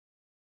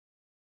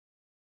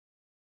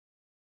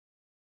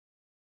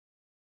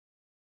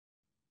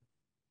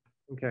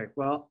Okay,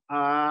 well,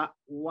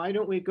 why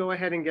don't we go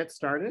ahead and get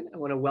started? I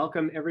want to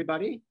welcome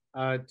everybody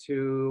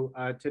to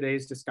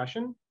today's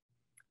discussion.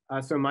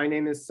 So my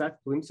name is Seth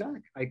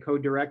Blumsack. I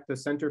co-direct the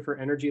Center for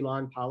Energy Law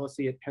and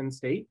Policy at Penn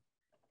State.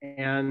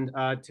 And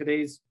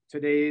today's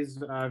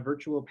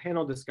virtual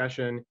panel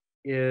discussion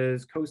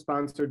is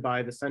co-sponsored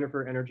by the Center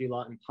for Energy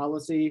Law and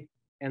Policy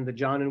and the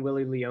John and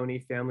Willie Leone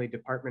Family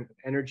Department of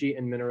Energy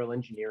and Mineral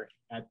Engineering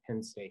at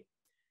Penn State.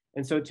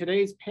 And so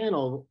today's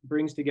panel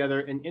brings together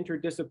an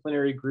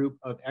interdisciplinary group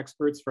of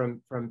experts from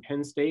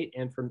Penn State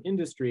and from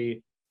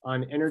industry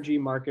on energy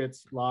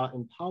markets, law,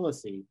 and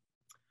policy.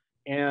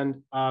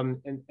 And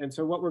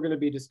so what we're going to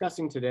be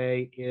discussing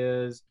today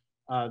is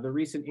the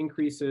recent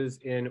increases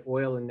in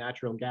oil and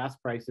natural gas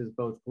prices,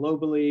 both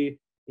globally,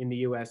 in the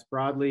US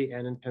broadly,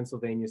 and in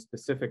Pennsylvania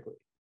specifically.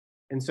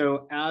 And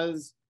so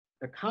as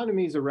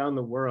economies around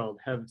the world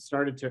have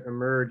started to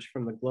emerge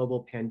from the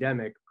global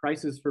pandemic,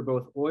 prices for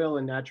both oil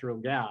and natural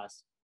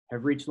gas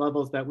have reached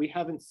levels that we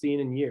haven't seen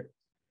in years.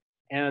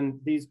 And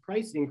these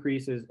price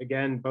increases,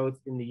 again, both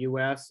in the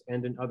US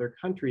and in other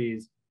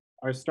countries,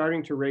 are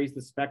starting to raise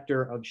the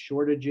specter of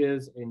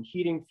shortages in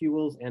heating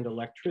fuels and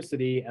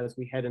electricity as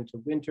we head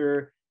into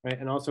winter, right,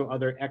 and also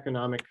other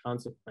economic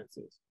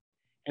consequences.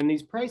 And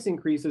these price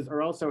increases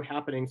are also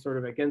happening sort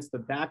of against the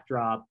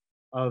backdrop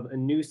of a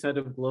new set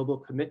of global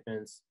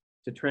commitments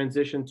to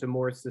transition to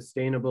more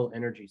sustainable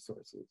energy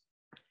sources.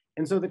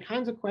 And so the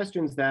kinds of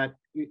questions that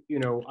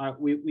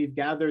we've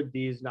gathered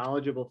these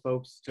knowledgeable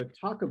folks to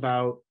talk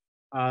about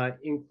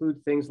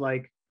include things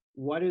like,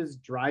 what is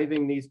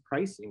driving these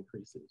price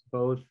increases,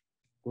 both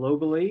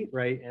globally,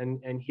 right,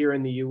 and here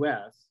in the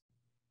US,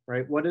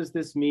 right? What does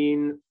this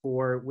mean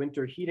for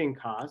winter heating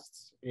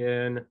costs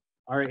in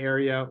our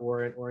area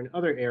or in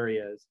other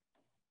areas?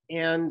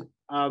 And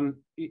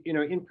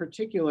in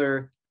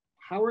particular,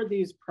 how are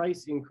these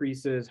price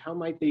increases, how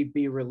might they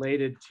be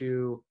related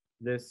to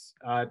this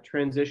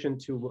transition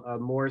to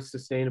more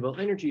sustainable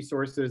energy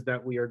sources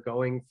that we are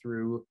going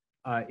through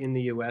in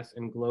the US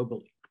and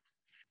globally?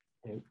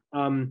 Okay.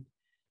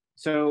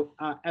 So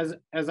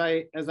as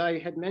I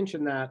had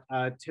mentioned that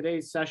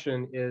today's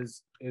session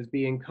is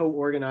being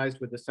co-organized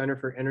with the Center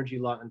for Energy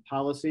Law and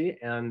Policy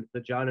and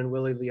the John and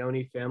Willie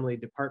Leone Family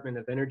Department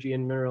of Energy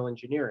and Mineral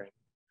Engineering.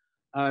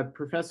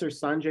 Professor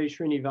Sanjay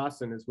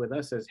Srinivasan is with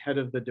us as head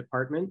of the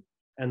department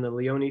and the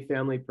Leone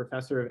Family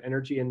Professor of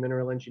Energy and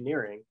Mineral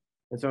Engineering.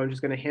 And so I'm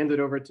just going to hand it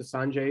over to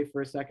Sanjay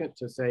for a second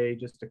to say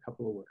just a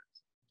couple of words.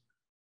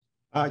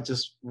 I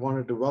just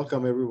wanted to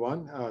welcome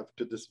everyone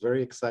to this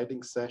very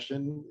exciting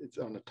session. It's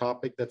on a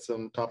topic that's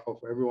on top of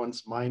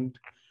everyone's mind.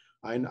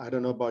 I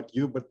don't know about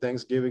you, but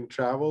Thanksgiving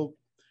travel,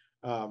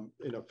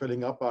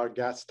 filling up our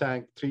gas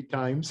tank 3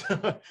 times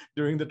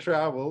during the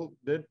travel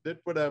did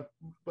put a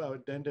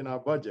dent in our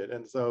budget.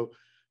 And so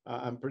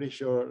I'm pretty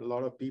sure a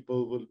lot of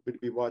people will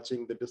be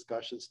watching the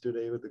discussions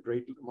today with a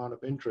great amount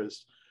of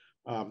interest.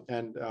 We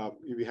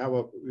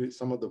have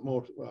some of the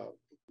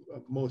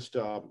most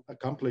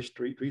accomplished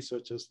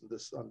researchers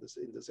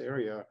in this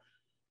area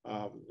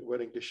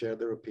willing to share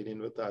their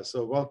opinion with us.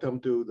 So welcome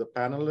to the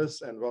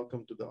panelists and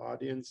welcome to the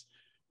audience.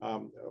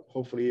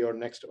 Hopefully our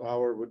next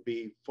hour would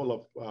be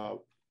full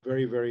of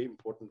very, very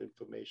important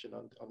information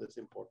on this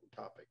important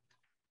topic.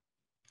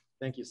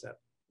 Thank you,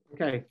 Seth.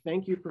 Okay,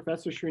 thank you,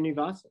 Professor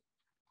Srinivasan.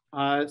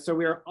 So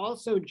we are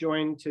also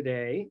joined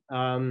today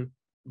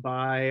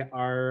by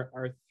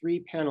our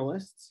 3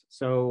 panelists.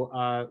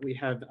 So we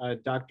have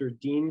Dr.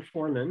 Dean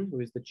Foreman,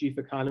 who is the chief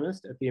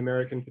economist at the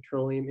American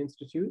Petroleum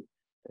Institute.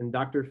 And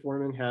Dr.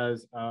 Foreman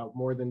has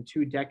more than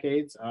 2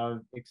 decades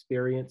of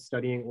experience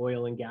studying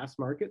oil and gas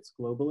markets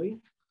globally.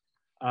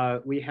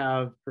 We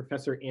have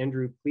Professor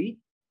Andrew Pleat,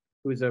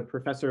 who is a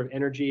professor of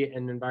energy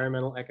and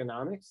environmental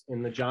economics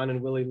in the John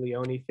and Willie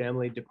Leone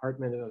Family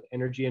Department of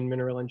Energy and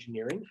Mineral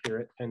Engineering here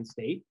at Penn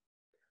State.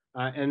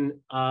 And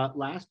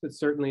last but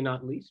certainly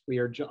not least, we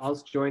are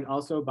joined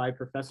also by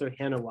Professor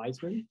Hannah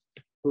Wiseman,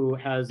 who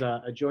has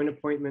a joint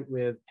appointment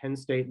with Penn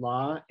State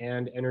Law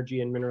and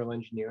Energy and Mineral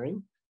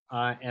Engineering.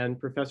 And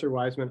Professor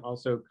Wiseman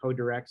also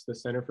co-directs the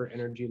Center for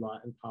Energy Law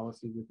and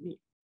Policy with me.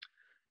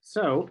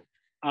 So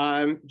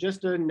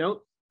just a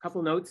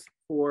couple notes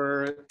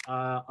for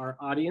our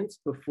audience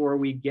before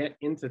we get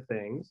into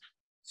things.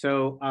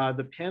 So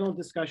the panel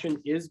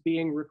discussion is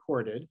being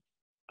recorded.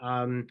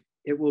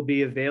 It will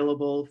be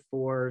available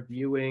for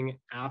viewing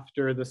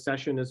after the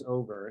session is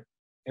over.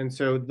 And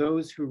so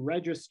those who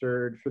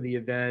registered for the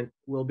event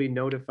will be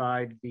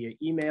notified via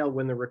email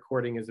when the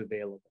recording is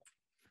available.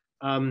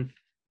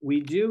 We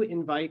do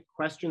invite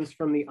questions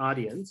from the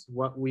audience.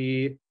 What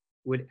we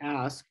would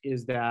ask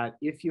is that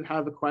if you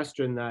have a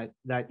question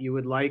that you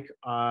would like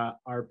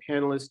our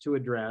panelists to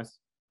address,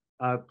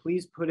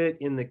 please put it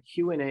in the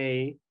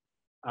Q&A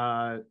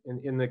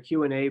in the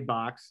Q&A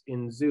box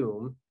in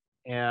Zoom,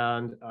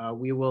 and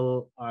we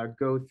will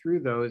go through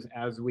those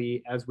as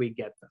we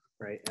get them,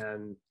 right?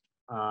 And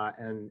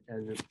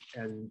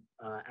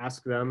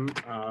ask them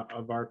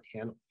of our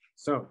panel.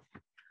 So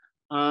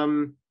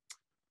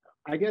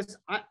I guess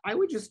I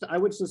would just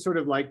sort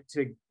of like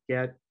to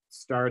get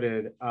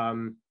started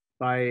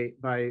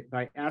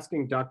by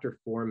asking Dr.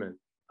 Foreman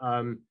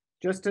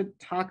just to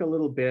talk a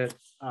little bit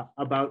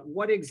about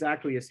what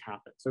exactly has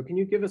happened. So can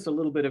you give us a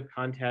little bit of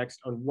context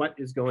on what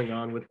is going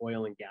on with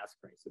oil and gas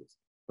prices,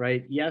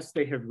 right? Yes,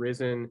 they have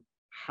risen.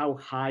 How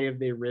high have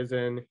they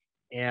risen?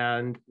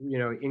 And, you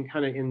know,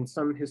 in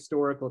some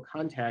historical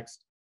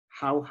context,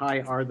 how high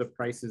are the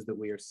prices that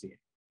we are seeing?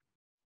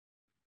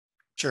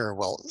 Sure.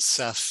 Well,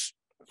 Seth,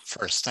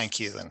 first, thank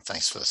you, and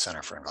thanks for the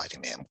Center for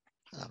inviting me.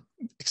 I'm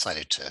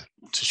excited to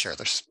share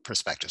their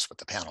perspectives with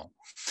the panel.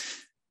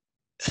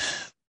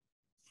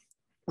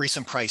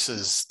 Recent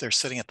prices, they're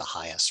sitting at the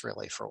highest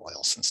really for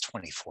oil since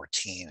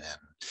 2014 and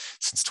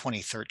since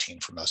 2013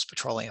 for most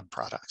petroleum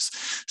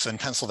products. So in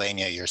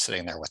Pennsylvania, you're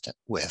sitting there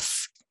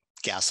with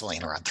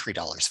gasoline around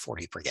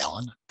 $3.40 per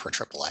gallon per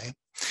AAA.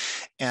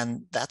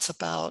 And that's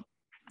about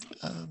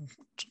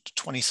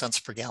 20 cents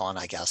per gallon,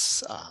 I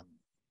guess,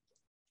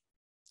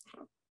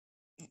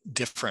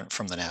 different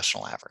from the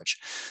national average.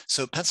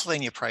 So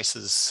Pennsylvania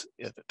prices,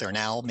 they're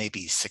now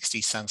maybe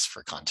 60 cents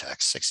for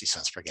context, 60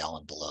 cents per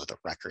gallon below the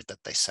record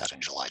that they set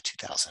in July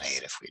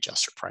 2008 if we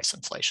adjust for price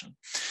inflation.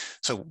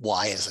 So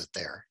why is it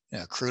there? You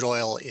know, crude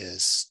oil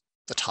is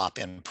the top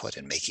input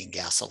in making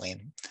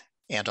gasoline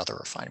and other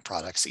refined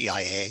products.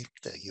 EIA,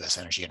 the US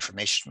Energy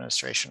Information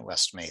Administration, will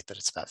estimate that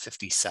it's about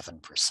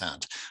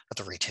 57% of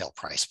the retail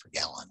price per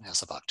gallon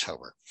as of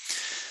October.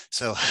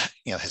 So,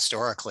 you know,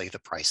 historically, the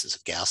prices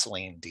of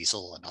gasoline,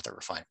 diesel, and other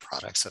refined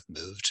products have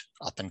moved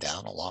up and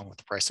down along with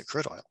the price of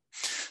crude oil.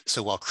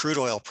 So while crude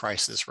oil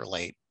prices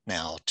relate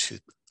now to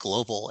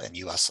global and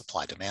US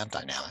supply demand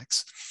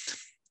dynamics,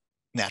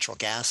 natural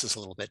gas is a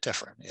little bit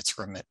different. It's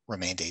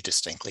remained a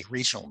distinctly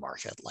regional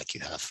market, like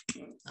you have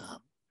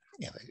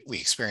you know, we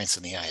experience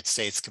in the United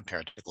States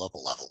compared to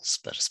global levels,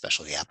 but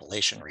especially the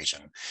Appalachian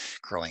region,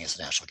 growing as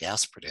a natural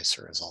gas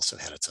producer, has also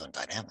had its own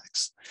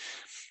dynamics.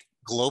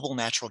 Global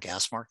natural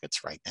gas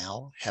markets right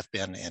now have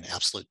been in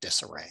absolute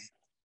disarray.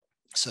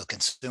 So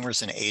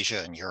consumers in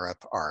Asia and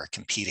Europe are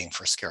competing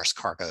for scarce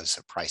cargoes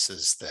at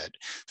prices that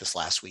this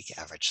last week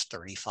averaged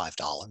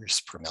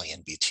 $35 per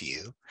million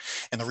BTU.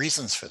 And the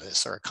reasons for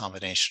this are a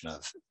combination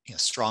of, you know,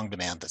 strong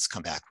demand that's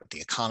come back with the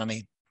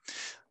economy,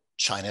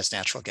 China's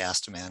natural gas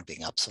demand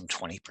being up some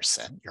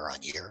 20% year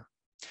on year,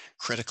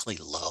 critically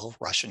low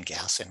Russian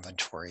gas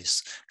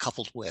inventories,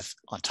 coupled with,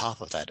 on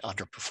top of that,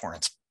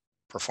 underperformance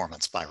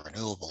by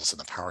renewables in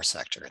the power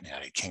sector in the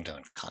United Kingdom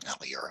and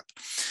continental Europe.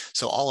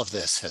 So all of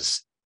this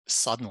has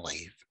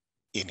suddenly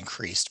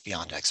increased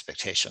beyond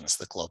expectations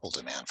the global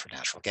demand for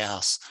natural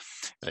gas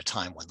at a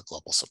time when the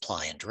global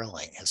supply and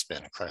drilling has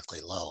been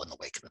critically low in the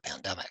wake of the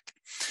pandemic.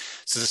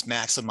 So this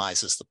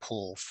maximizes the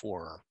pull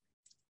for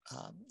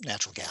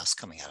natural gas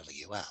coming out of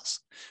the US.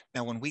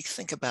 Now, when we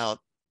think about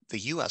the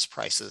US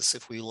prices,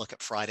 if we look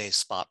at Friday's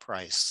spot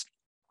price,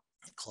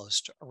 it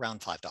closed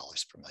around $5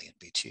 per million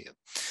BTU.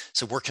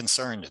 So we're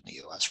concerned in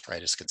the US,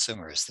 right, as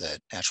consumers, that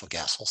natural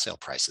gas wholesale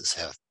prices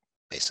have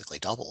basically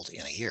doubled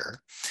in a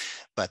year,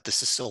 but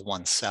this is still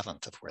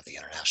 1/7 of where the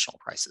international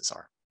prices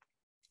are.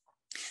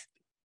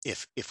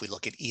 If we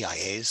look at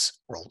EIA's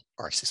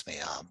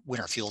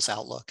winter fuels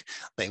outlook,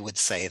 they would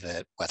say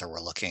that whether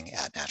we're looking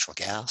at natural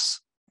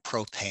gas,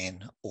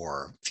 propane,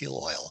 or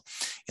fuel oil,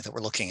 that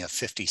we're looking at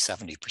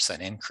 50-70%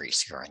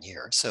 increase year on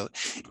year. So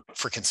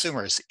for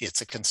consumers,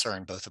 it's a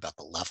concern both about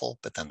the level,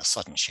 but then the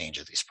sudden change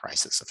of these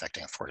prices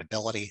affecting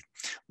affordability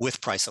with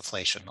price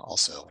inflation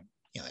also,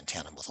 you know, in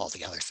tandem with all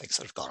the other things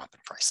that have gone up in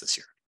price this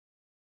year.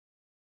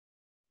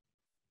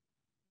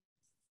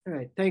 All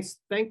right, thanks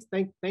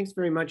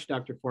very much,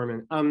 Dr.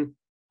 Foreman.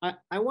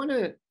 I want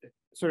to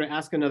sort of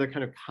ask another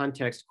kind of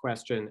context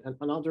question, and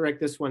I'll direct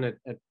this one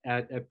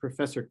at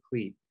Professor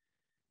Cleet.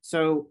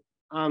 So,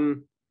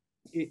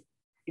 you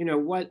know,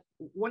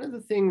 one of the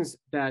things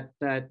that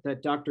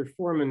Dr.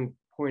 Foreman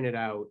pointed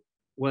out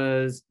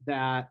was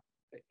that,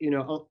 you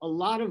know, a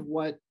lot of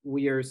what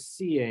we are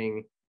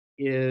seeing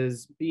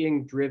is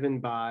being driven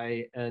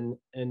by an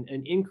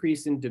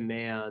increase in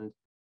demand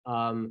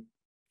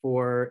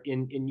for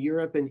in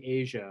Europe and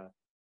Asia,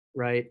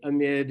 right,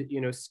 amid, you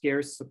know,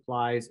 scarce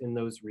supplies in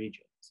those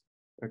regions.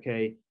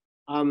 Okay,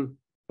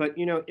 but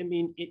you know, I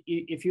mean,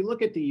 if you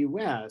look at the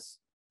U.S.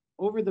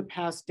 over the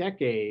past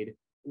decade,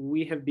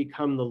 we have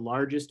become the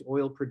largest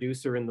oil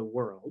producer in the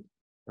world,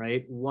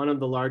 right? One of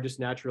the largest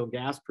natural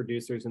gas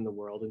producers in the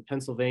world, and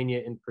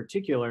Pennsylvania in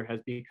particular has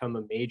become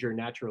a major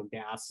natural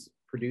gas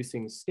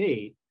producing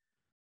state.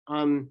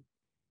 And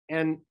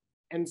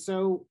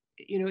so,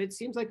 you know, it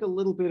seems like a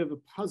little bit of a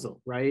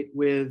puzzle, right?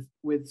 With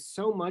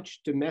so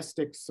much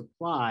domestic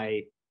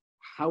supply,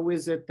 how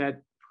is it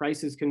that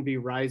prices can be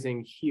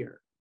rising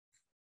here?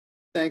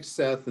 Thanks,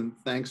 Seth, and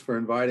thanks for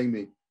inviting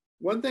me.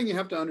 One thing you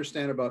have to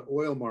understand about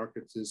oil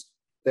markets is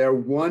they're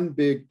one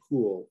big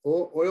pool.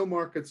 Oil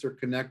markets are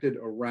connected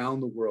around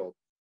the world.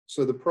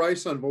 So the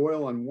price of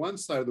oil on one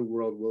side of the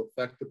world will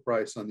affect the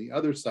price on the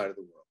other side of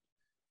the world.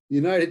 The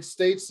United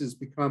States has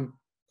become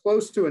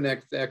close to an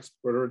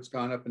exporter. It's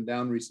gone up and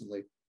down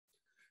recently.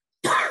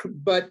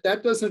 But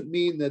that doesn't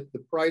mean that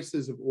the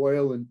prices of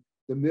oil in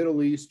the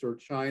Middle East or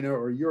China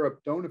or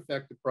Europe don't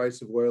affect the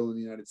price of oil in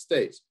the United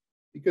States,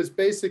 because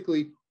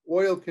basically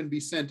oil can be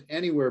sent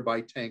anywhere by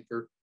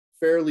tanker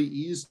fairly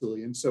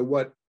easily. And so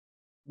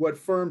what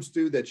firms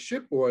do that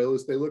ship oil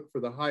is they look for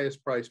the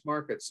highest price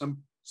market.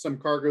 Some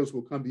cargoes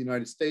will come to the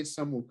United States,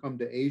 some will come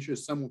to Asia,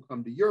 some will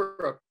come to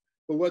Europe.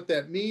 But what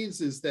that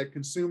means is that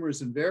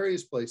consumers in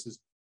various places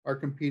are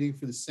competing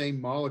for the same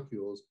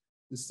molecules,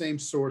 the same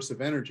source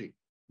of energy.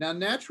 Now,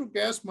 natural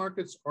gas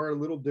markets are a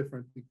little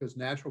different because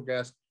natural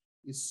gas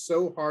is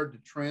so hard to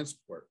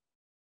transport.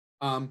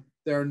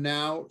 There are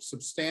now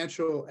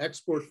substantial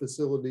export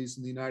facilities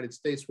in the United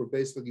States where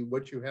basically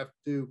what you have to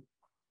do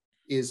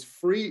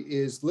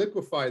is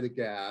liquefy the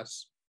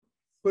gas,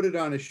 put it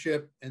on a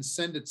ship and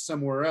send it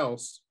somewhere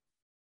else,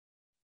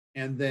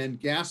 and then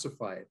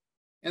gasify it.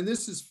 And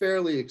this is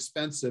fairly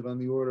expensive, on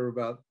the order of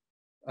about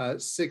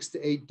 $6 to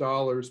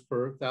 $8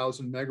 per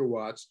 1,000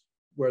 megawatts,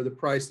 where the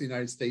price in the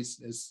United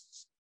States, as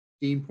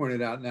Dean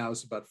pointed out now,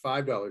 is about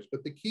 $5.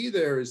 But the key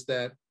there is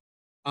that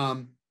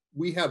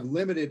we have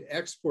limited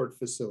export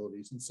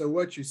facilities. And so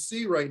what you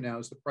see right now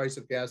is the price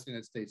of gas in the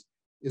United States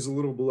is a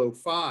little below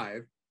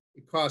 $5.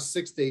 It costs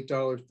 $6 to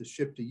 $8 to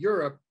ship to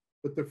Europe,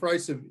 but the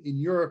price in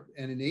Europe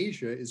and in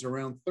Asia is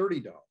around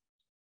 $30.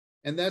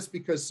 And that's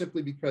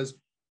simply because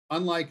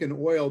unlike in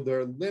oil,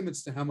 there are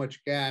limits to how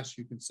much gas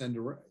you can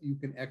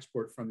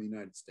export from the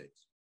United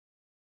States.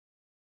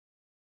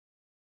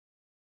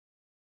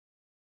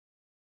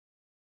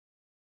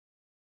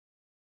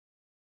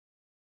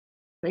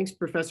 Thanks,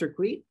 Professor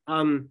Cleet.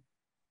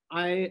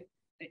 I've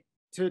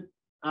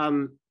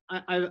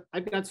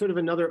got sort of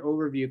another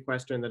overview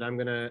question that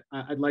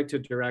I'd like to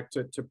direct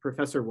to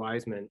Professor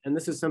Wiseman. And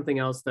this is something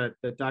else that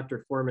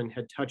Dr. Foreman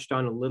had touched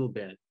on a little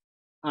bit.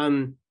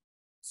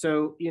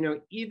 So,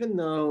 even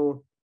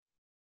though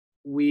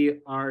we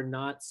are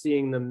not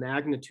seeing the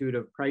magnitude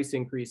of price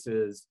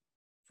increases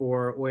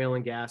for oil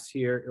and gas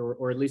here,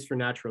 or at least for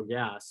natural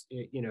gas,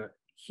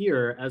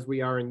 here, as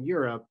we are in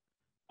Europe,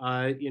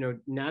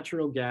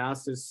 natural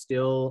gas is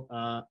still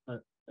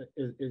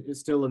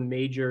a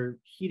major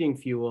heating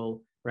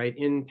fuel, right,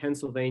 in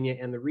Pennsylvania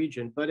and the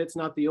region, but it's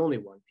not the only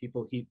one.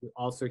 People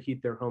also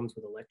heat their homes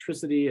with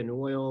electricity and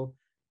oil,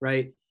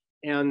 right?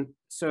 And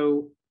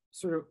so,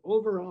 sort of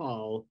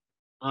overall,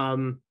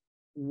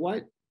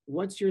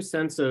 what's your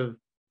sense of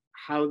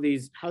how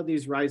these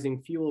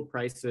rising fuel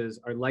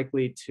prices are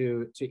likely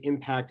to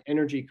impact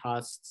energy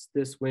costs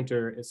this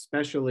winter,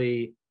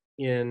 especially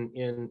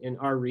in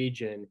our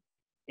region?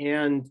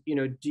 And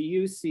do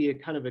you see a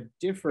kind of a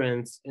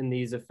difference in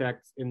these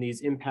effects, in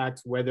these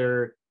impacts,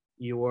 whether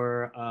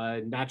you're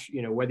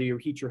whether you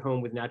heat your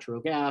home with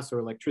natural gas or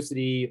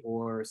electricity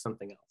or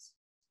something else?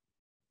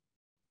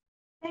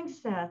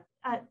 Thanks, Seth.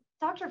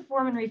 Dr.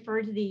 Foreman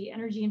referred to the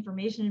Energy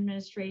Information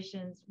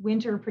Administration's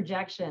winter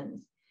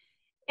projections.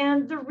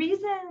 And the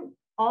reason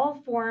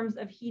all forms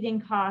of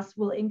heating costs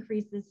will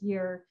increase this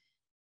year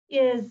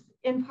is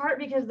in part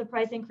because of the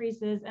price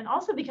increases, and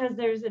also because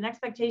there's an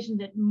expectation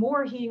that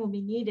more heating will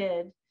be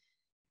needed.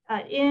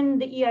 In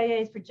the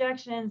EIA's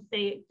projections,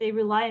 they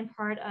rely in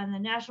part on the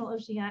National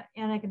Oceanic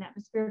and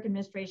Atmospheric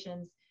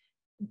Administration's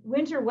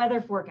winter weather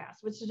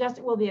forecast, which suggests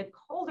it will be a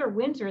colder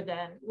winter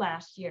than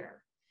last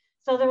year.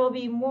 So there will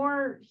be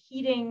more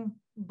heating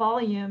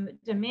volume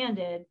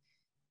demanded,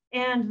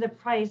 and the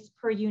price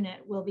per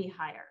unit will be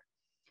higher.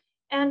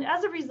 And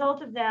as a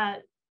result of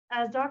that,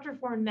 as Dr.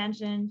 Foreman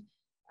mentioned,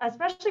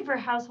 especially for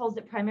households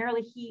that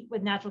primarily heat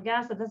with natural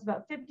gas, that's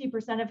about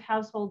 50% of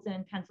households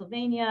in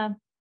Pennsylvania.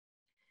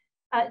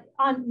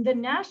 On the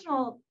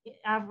national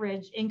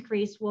average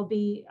increase will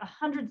be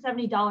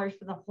 $170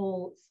 for the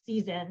whole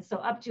season, so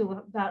up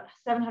to about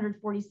 $746.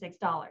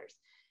 And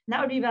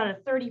that would be about a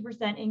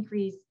 30%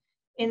 increase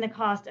in the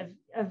cost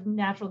of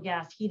natural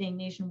gas heating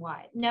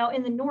nationwide. Now,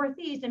 in the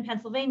Northeast in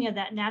Pennsylvania,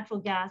 that natural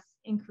gas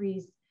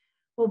increase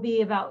will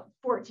be about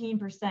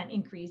 14%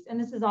 increase. And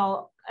this is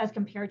all as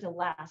compared to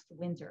last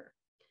winter.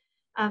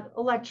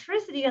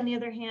 Electricity, on the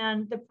other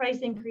hand, the price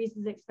increase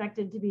is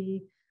expected to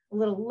be a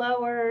little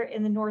lower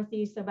in the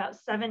Northeast, about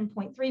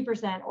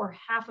 7.3%, or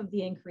half of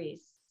the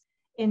increase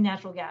in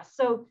natural gas.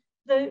 So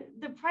the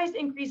price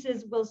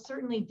increases will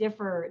certainly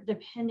differ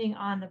depending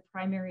on the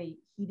primary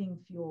heating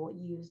fuel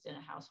used in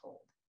a household.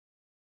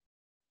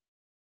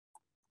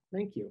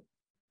 Thank you.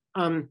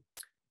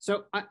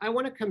 So I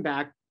want to come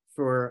back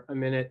for a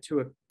minute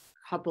to a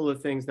couple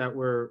of things that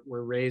were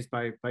raised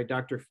by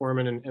Dr.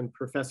 Foreman and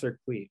Professor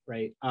Cleet,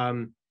 right?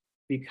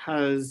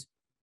 Because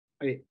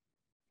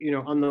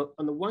on the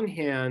one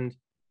hand,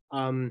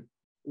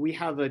 we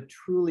have a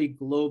truly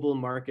global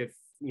market.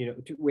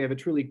 We have a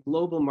truly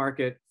global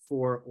market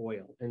for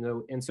oil,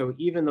 and so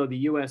even though the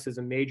U.S. is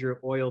a major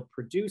oil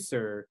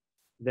producer,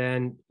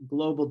 then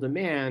global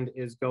demand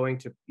is going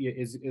to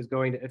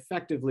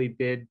effectively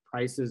bid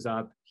prices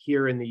up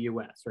here in the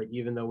U.S., right?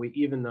 Even though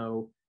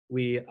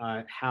we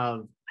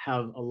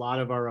have a lot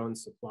of our own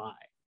supply.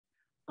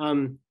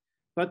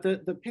 But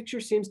the picture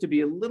seems to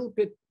be a little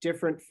bit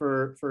different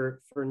for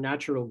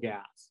natural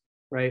gas,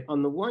 right?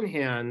 On the one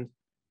hand,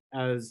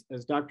 as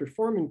Dr.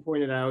 Foreman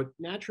pointed out,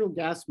 natural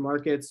gas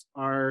markets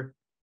are,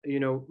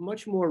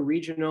 much more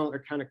regional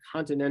or kind of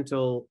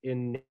continental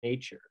in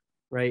nature,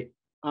 right?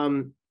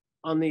 On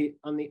the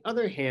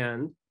other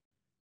hand,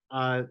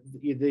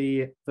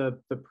 the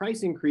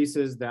price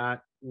increases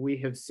that we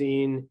have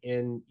seen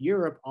in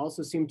Europe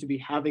also seem to be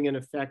having an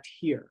effect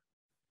here.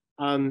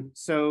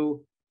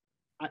 So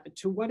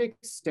to what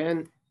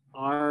extent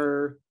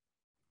are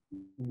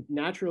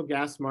natural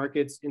gas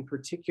markets in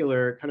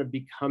particular kind of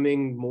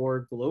becoming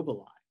more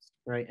globalized,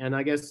 right? And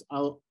I guess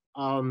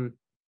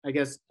I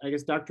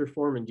guess Dr.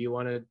 Foreman, do you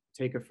want to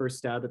take a first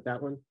stab at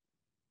that one?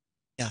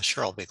 Yeah,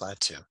 sure, I'll be glad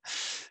to.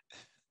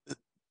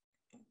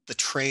 The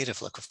trade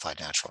of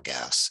liquefied natural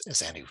gas,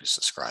 as Andy was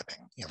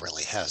describing,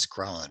 really has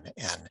grown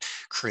and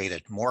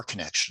created more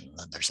connection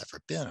than there's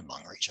ever been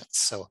among regions.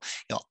 So,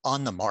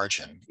 on the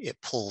margin,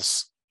 it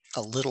pulls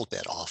a little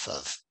bit off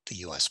of the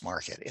US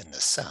market in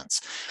this sense.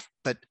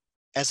 But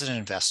as an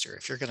investor,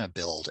 if you're going to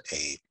build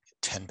a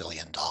 $10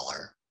 billion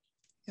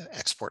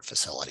export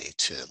facility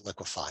to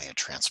liquefy and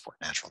transport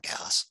natural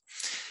gas,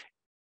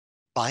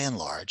 by and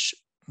large,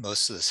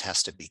 most of this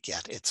has to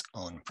beget its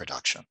own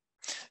production.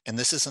 And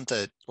this isn't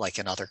like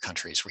in other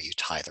countries where you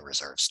tie the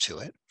reserves to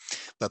it,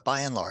 but by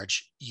and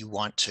large, you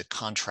want to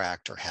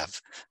contract or have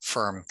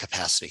firm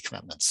capacity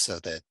commitments so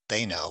that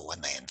they know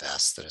when they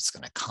invest that it's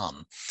going to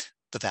come.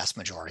 The vast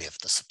majority of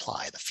the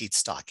supply, the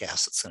feedstock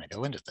gas that's going to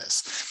go into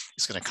this,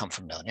 is going to come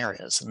from known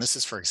areas. And this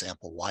is, for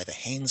example, why the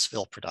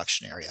Haynesville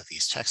production area of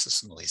East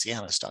Texas and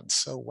Louisiana has done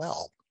so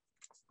well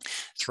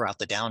throughout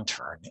the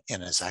downturn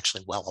and is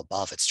actually well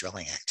above its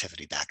drilling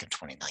activity back in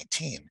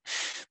 2019.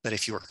 But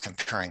if you were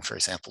comparing, for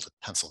example, to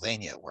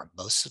Pennsylvania, where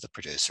most of the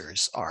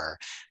producers are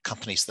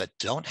companies that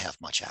don't have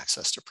much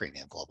access to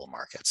premium global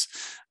markets,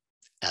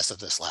 as of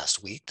this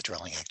last week, the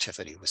drilling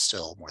activity was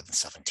still more than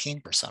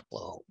 17%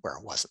 below where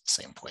it was at the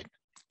same point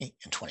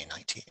in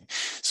 2019.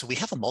 So we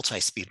have a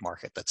multi-speed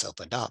market that's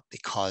opened up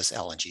because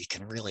LNG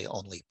can really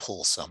only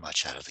pull so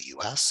much out of the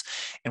US.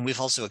 And we've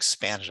also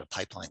expanded a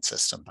pipeline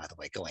system, by the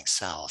way, going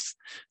south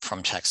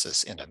from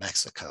Texas into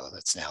Mexico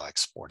that's now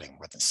exporting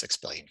more than 6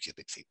 billion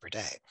cubic feet per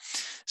day.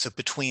 So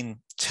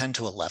between 10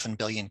 to 11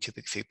 billion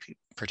cubic feet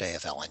per day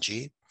of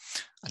LNG,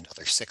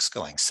 another 6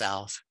 going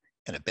south,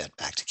 and a bit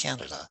back to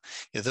Canada,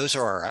 those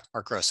are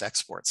our gross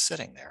exports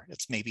sitting there.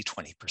 It's maybe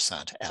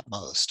 20% at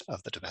most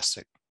of the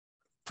domestic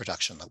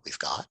production that we've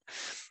got.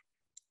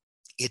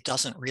 It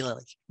doesn't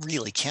really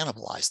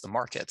cannibalize the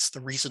markets. The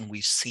reason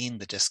we've seen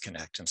the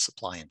disconnect in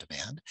supply and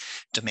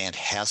demand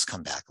has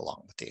come back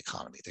along with the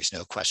economy. There's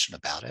no question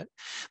about it.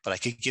 But I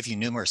could give you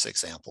numerous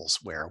examples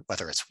where,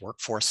 whether it's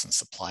workforce and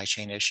supply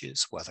chain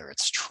issues, whether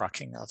it's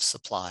trucking of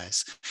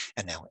supplies,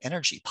 and now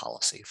energy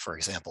policy, for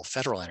example,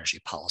 federal energy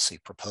policy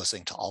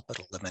proposing to all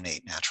but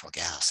eliminate natural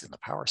gas in the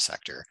power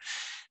sector,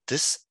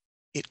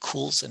 it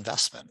cools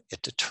investment,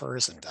 it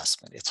deters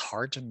investment. It's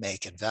hard to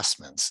make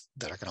investments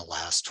that are going to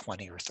last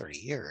 20 or 30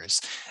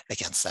 years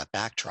against that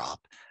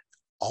backdrop.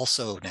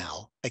 Also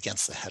now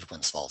against the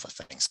headwinds of all the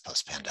things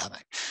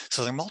post-pandemic.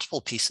 So there are multiple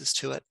pieces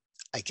to it.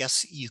 I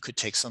guess you could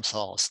take some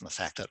solace in the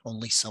fact that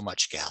only so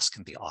much gas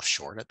can be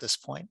offshored at this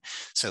point.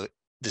 So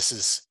this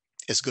is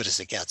as good as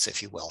it gets,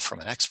 if you will,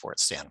 from an export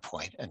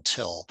standpoint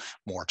until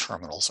more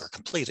terminals are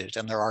completed.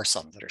 And there are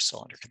some that are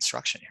still under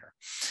construction here.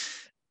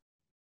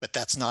 But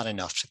that's not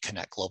enough to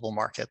connect global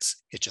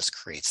markets. It just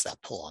creates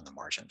that pull on the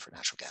margin for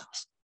natural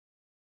gas.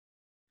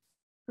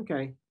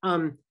 Okay.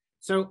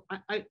 So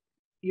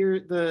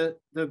the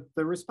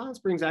response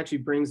brings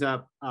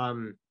up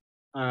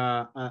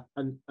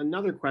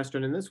another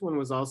question, and this one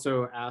was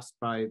also asked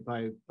by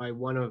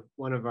one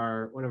of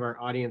our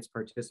audience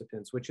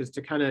participants, which is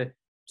to kind of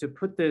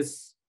put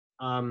this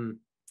to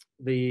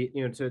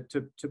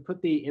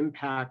put the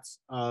impacts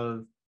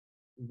of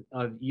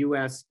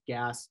U.S.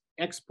 gas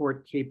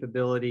export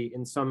capability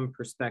in some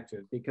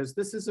perspective, because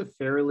this is a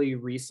fairly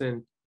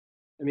recent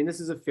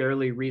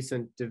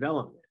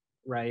development,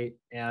 right?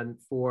 And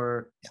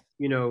for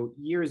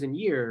years and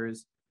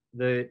years,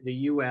 the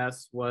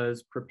U.S.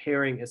 was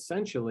preparing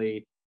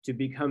essentially to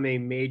become a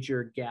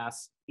major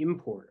gas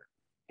importer,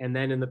 and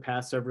then in the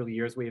past several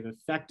years, we have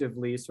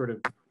effectively sort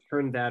of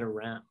turned that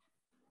around.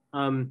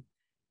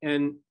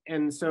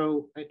 And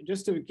so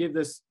just to give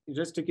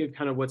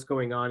kind of what's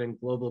going on in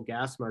global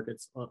gas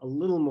markets a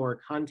little more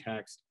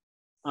context,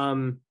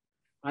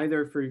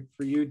 either for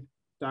you,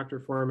 Dr.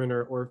 Foreman,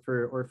 or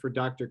for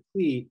Dr.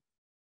 Cleet,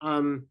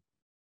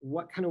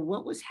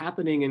 what was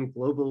happening in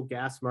global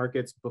gas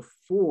markets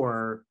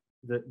before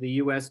the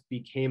U.S.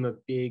 became a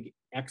big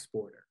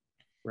exporter,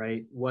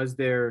 right? Was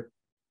there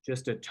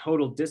just a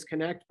total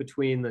disconnect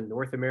between the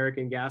North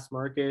American gas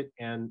market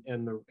and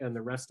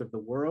the rest of the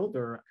world,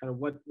 or kind of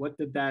what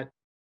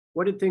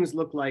did things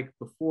look like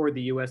before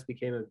the U.S.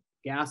 became a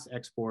gas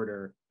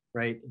exporter,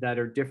 right, that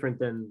are different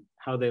than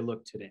how they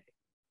look today?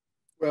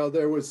 Well,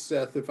 there was,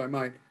 Seth, if I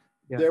might,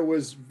 there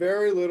was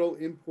very little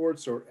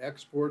imports or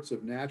exports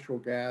of natural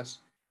gas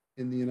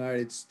in the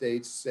United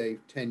States, say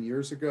 10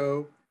 years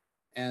ago.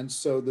 And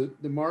so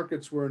the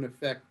markets were in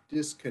effect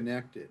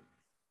disconnected.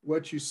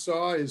 what you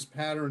saw is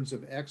patterns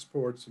of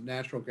exports of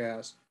natural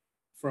gas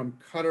from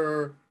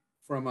Qatar,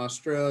 from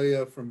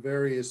Australia, from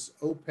various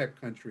OPEC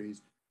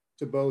countries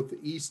to both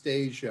East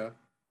Asia,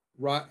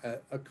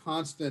 a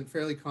constant,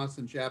 fairly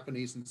constant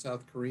Japanese and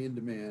South Korean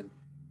demand,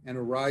 and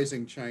a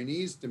rising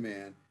Chinese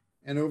demand,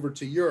 and over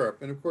to Europe.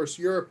 And of course,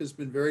 Europe has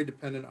been very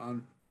dependent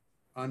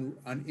on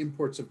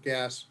imports of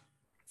gas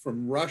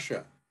from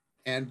Russia.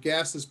 And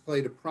gas has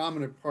played a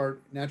prominent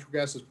part, natural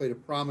gas has played a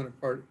prominent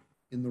part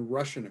in the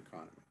Russian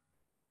economy.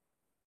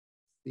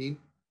 Dean?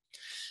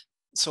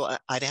 So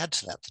I'd add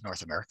to that the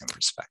North American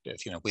perspective.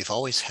 You know, we've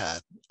always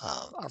had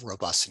a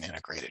robust and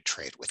integrated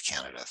trade with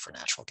Canada for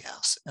natural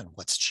gas. And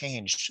what's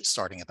changed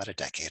starting about a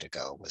decade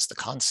ago was the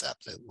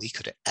concept that we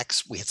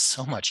had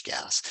so much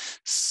gas,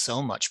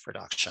 so much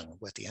production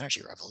with the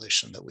energy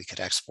revolution that we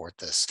could export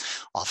this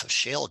off of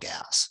shale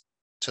gas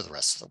to the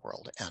rest of the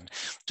world. And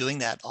doing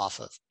that off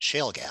of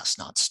shale gas,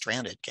 not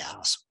stranded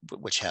gas,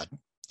 which had,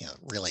 you know,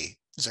 really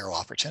zero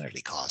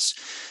opportunity cost.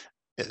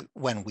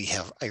 When we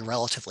have a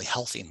relatively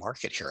healthy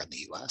market here in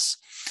the US,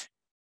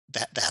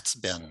 that's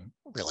been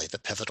really the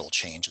pivotal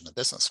change in the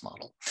business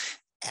model.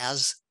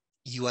 As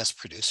US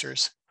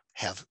producers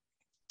have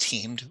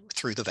teamed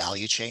through the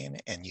value chain,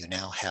 and you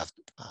now have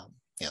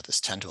you know, this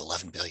 10 to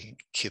 11 billion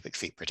cubic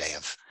feet per day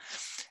of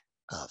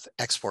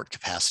export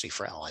capacity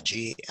for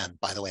LNG. And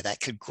by the way, that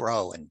could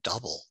grow and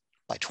double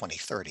by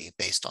 2030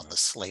 based on the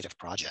slate of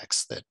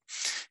projects that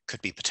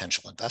could be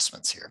potential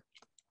investments here.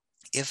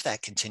 If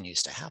that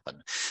continues to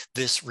happen,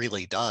 this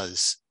really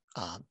does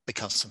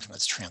become something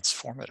that's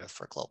transformative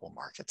for global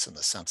markets, in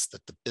the sense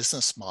that the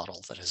business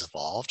model that has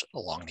evolved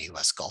along the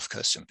US Gulf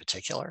Coast in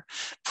particular,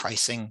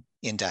 pricing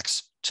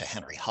indexed to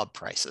Henry Hub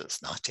prices,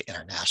 not to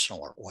international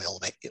or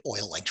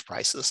oil-linked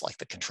prices like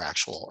the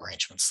contractual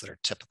arrangements that are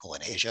typical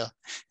in Asia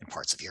and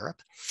parts of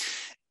Europe.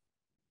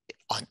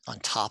 On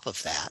top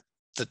of that,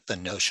 the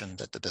notion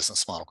that the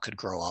business model could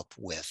grow up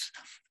with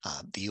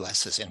the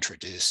US has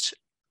introduced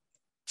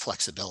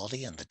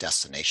flexibility in the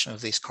destination of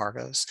these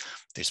cargoes.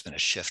 There's been a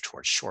shift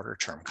towards shorter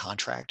term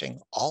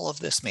contracting. All of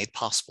this made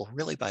possible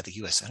really by the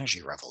US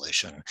energy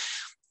revolution,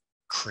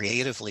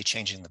 creatively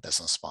changing the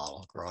business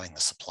model, growing the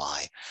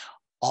supply,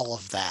 all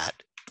of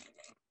that.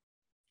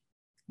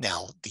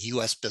 Now, the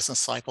US business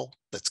cycle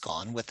that's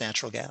gone with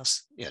natural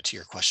gas, you know, to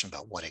your question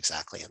about what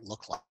exactly it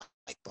looked like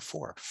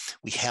before,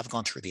 we have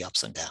gone through the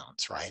ups and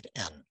downs, right?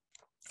 And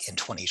in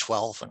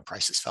 2012, when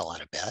prices fell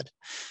out of bed,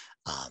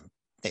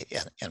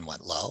 and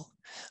went low,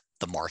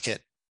 the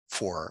market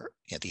for,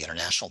 you know, the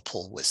international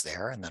pull was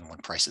there. And then when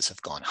prices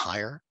have gone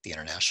higher, the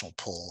international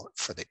pull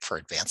for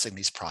advancing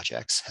these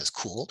projects has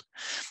cooled.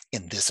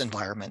 In this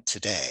environment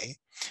today,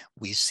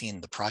 we've seen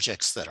the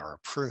projects that are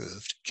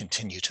approved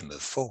continue to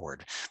move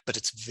forward, but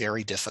it's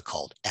very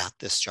difficult at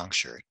this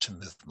juncture to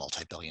move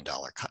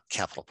multi-billion-dollar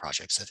capital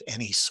projects of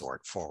any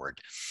sort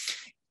forward,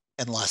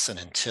 unless and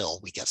until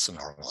we get some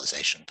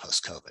normalization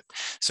post-COVID.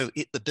 So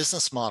the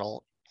business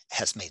model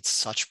has made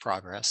such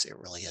progress. It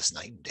really is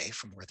night and day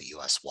from where the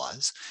US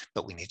was,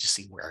 but we need to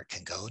see where it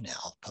can go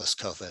now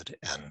post-COVID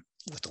and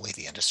with the way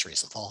the industry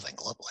is evolving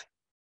globally.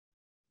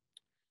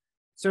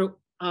 So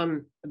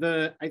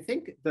I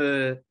think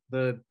the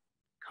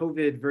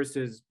COVID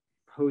versus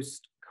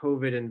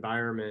post-COVID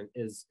environment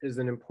is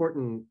an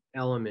important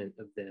element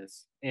of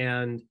this.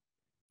 And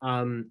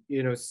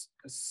you know,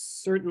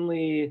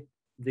 certainly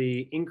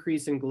the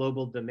increase in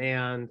global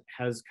demand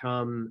has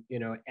come, you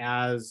know,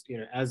 as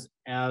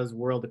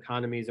world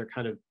economies are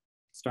kind of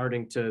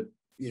starting to,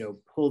 you know,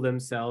 pull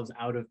themselves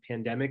out of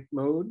pandemic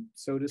mode,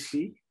 so to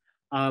speak.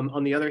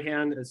 On the other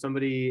hand, as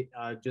somebody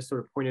just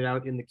sort of pointed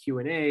out in the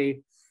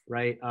Q&A,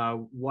 right,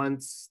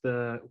 once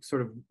the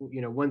sort of,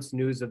 you know, once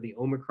news of the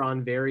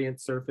Omicron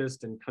variant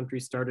surfaced and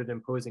countries started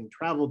imposing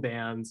travel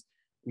bans,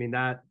 I mean,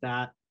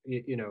 that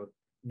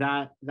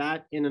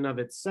in and of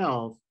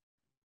itself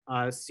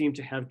seem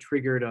to have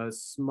triggered a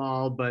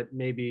small but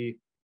maybe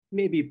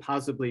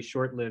possibly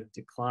short-lived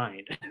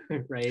decline,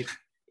 right?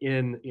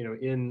 In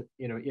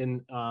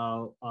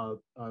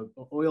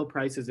oil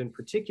prices in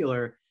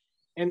particular,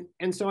 and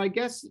so I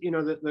guess, you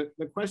know,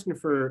 the question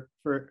for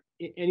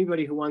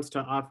anybody who wants to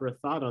offer a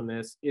thought on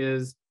this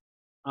is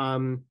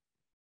the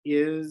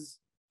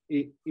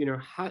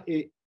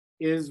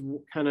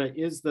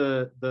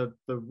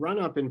run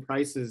up in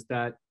prices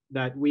that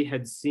we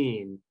had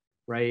seen,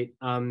 right?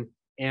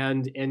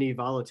 And any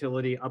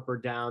volatility up or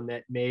down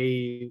that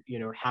may, you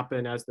know,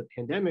 happen as the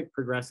pandemic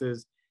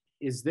progresses.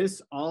 Is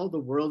this all the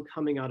world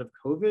coming out of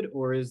COVID,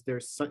 or is there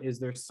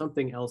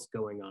something else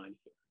going on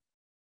here?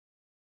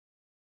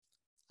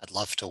 I'd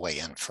love to weigh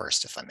in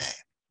first, if I may.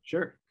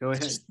 Sure, go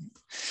ahead.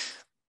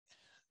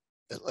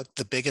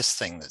 The biggest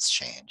thing that's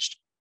changed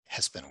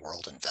has been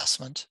world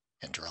investment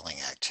in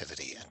drilling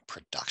activity and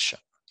production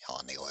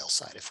on the oil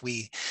side.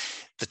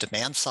 The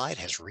demand side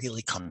has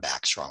really come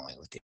back strongly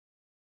with the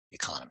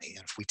economy.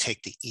 And if we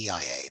take the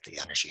EIA, the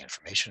Energy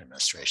Information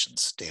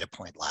Administration's data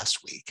point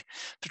last week,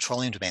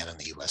 petroleum demand in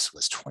the US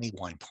was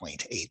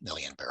 21.8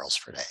 million barrels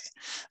per day.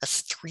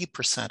 That's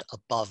 3%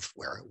 above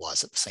where it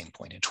was at the same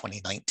point in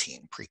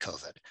 2019,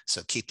 pre-COVID.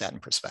 So keep that in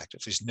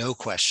perspective. There's no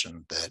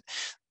question that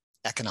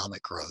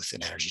economic growth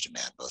and energy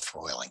demand, both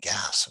for oil and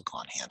gas, have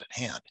gone hand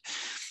in hand.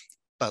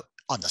 But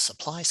on the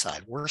supply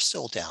side, we're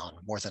still down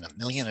more than 1.5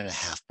 million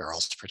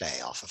barrels per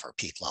day off of our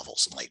peak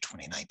levels in late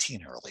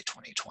 2019, early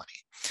 2020.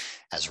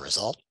 As a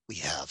result, we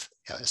have,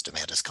 as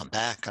demand has come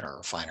back and our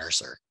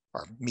refiners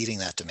are meeting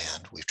that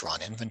demand, we've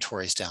drawn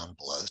inventories down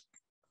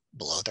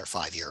below their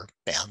 5-year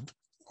band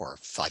or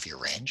 5-year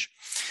range.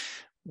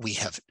 We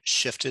have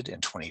shifted in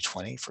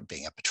 2020 from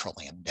being a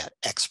petroleum net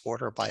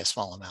exporter by a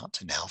small amount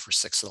to now for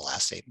 6 of the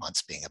last 8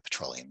 months being a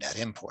petroleum net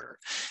importer.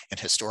 And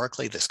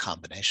historically, this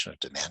combination of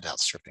demand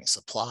outstripping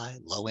supply,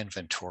 low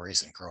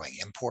inventories, and growing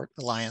import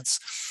reliance,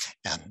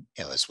 and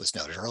as was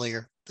noted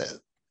earlier,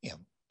 the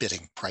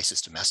bidding prices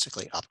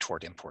domestically up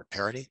toward import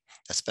parity,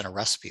 that's been a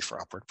recipe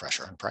for upward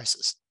pressure on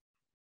prices.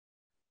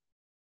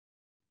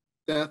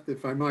 Seth,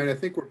 if I might, I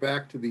think we're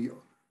back to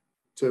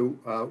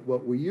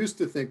what we used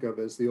to think of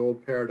as the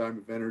old paradigm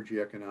of energy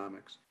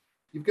economics.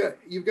 You've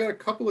got a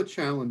couple of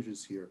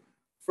challenges here.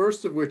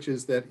 First of which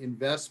is that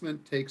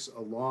investment takes a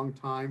long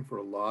time for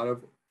a lot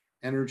of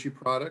energy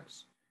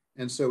products,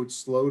 and so it's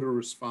slow to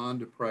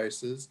respond to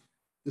prices.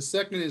 The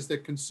second is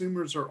that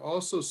consumers are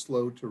also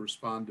slow to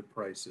respond to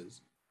prices.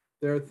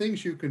 There are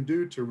things you can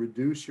do to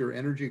reduce your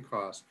energy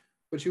costs,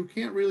 but you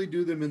can't really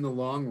do them in the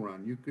long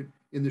run.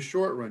 In the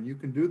short run, you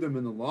can do them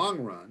in the long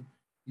run.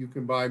 You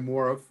can buy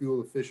more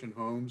fuel efficient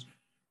homes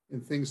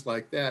and things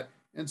like that.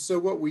 And so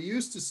what we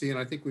used to see, and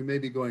I think we may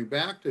be going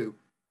back to,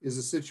 is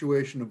a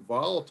situation of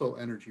volatile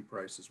energy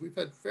prices. We've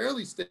had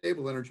fairly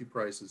stable energy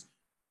prices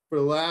for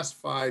the last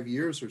 5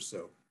 years or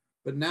so.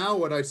 But now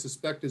what I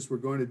suspect is we're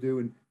going to do,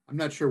 and I'm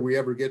not sure we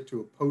ever get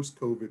to a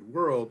post-COVID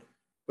world,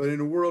 but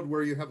in a world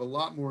where you have a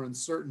lot more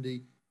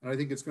uncertainty, and I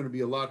think it's going to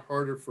be a lot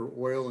harder for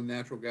oil and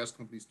natural gas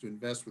companies to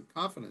invest with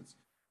confidence.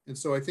 And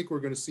so I think we're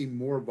going to see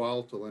more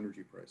volatile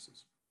energy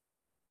prices.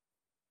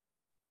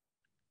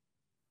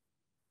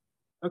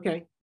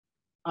 Okay.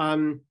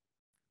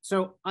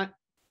 So I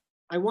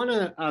want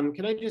to,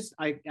 can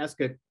I ask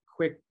a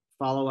quick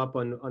follow up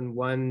on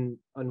one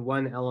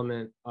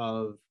element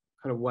of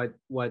kind of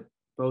what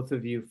both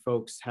of you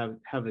folks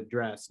have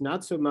addressed,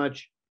 not so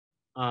much,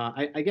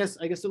 I guess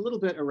a little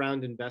bit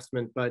around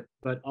investment, but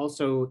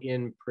also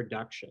in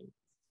production.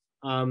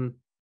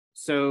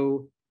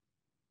 So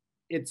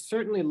it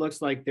certainly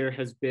looks like there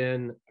has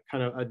been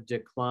kind of a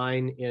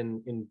decline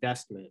in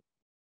investment.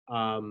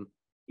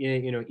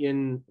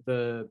 In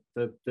the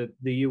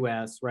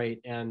U.S., right,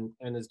 and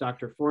as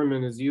Dr.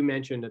 Foreman, as you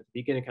mentioned at the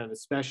beginning, kind of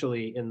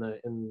especially in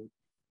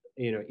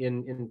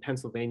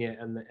Pennsylvania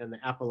and the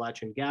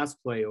Appalachian gas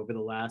play over the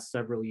last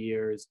several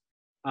years,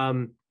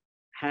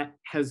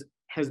 has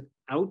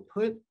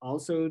output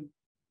also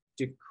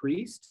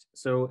decreased?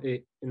 So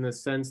in the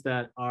sense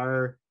that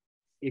our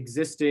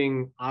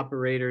existing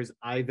operators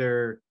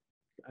either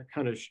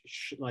kind of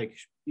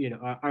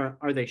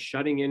are they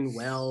shutting in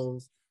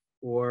wells,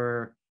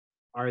 or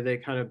are they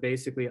kind of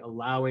basically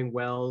allowing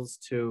wells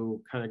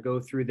to kind of go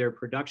through their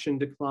production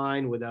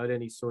decline without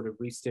any sort of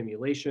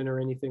re-stimulation or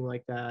anything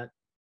like that?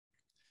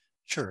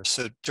 Sure.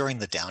 So during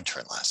the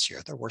downturn last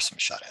year, there were some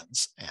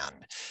shut-ins.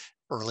 And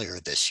earlier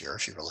this year,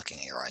 if you were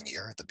looking year on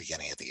year, at the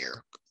beginning of the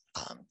year,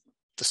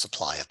 the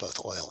supply of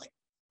both oil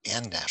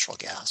and natural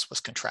gas was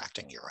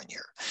contracting year on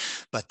year.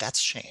 But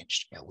that's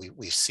changed.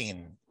 We've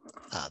seen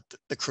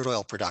the crude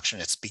oil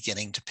production, it's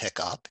beginning to pick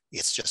up.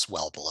 It's just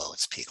well below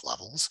its peak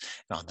levels.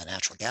 And on the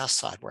natural gas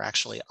side, we're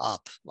actually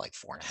up like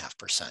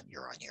 4.5%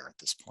 year on year at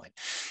this point.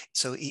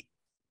 So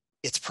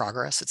it's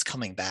progress, it's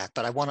coming back.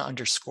 But I want to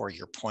underscore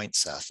your point,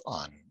 Seth,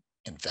 on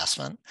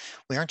investment.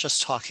 We aren't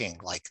just talking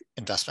like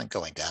investment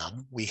going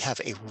down. We have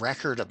a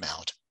record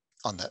amount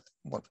on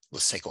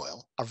let's take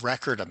oil, a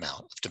record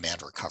amount of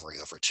demand recovery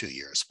over 2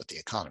 years with the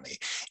economy,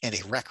 and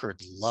a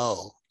record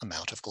low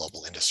amount of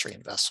global industry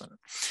investment.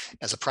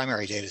 As a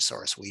primary data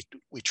source, we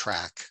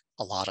track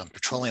a lot on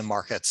petroleum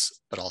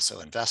markets, but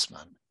also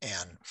investment.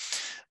 And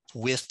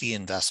with the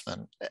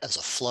investment as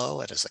a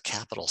flow and as a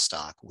capital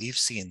stock, we've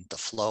seen the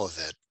flow of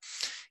it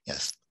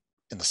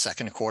in the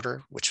second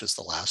quarter, which was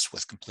the last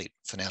with complete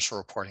financial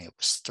reporting. It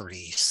was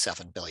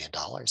 $37 billion.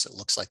 It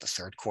looks like the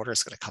third quarter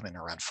is going to come in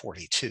around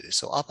 42.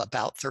 So up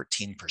about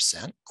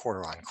 13%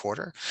 quarter on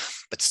quarter,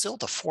 but still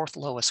the fourth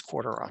lowest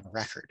quarter on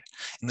record.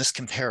 And this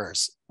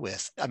compares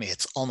with,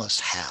 it's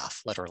almost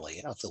half,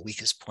 literally, of the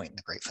weakest point in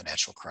the great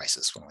financial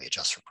crisis when we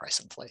adjust for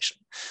price inflation.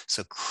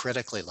 So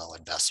critically low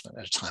investment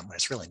at a time when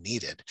it's really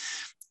needed.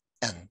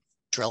 And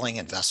drilling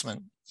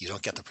investment, you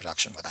don't get the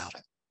production without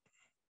it.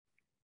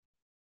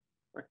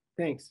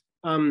 Thanks.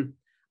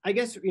 I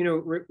guess,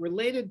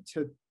 related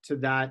to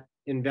that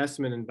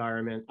investment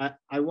environment,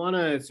 I want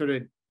to sort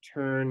of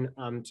turn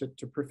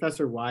to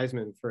Professor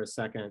Wiseman for a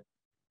second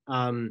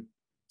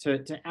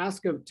to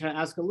ask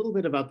a little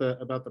bit about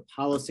the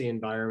policy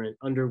environment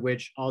under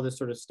which all this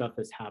sort of stuff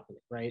is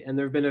happening, right? And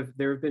there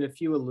have been a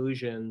few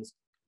allusions,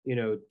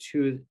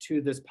 to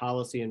this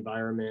policy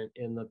environment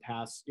in the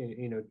past,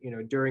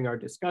 during our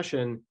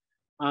discussion.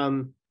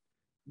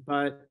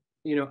 But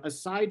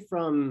aside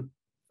from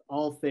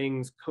all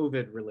things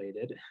COVID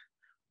related,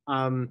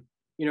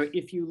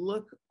 if you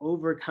look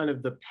over kind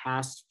of the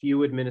past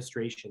few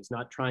administrations,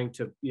 not trying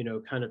to,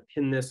 kind of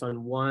pin this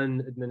on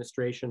one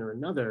administration or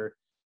another,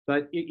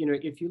 but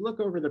if you look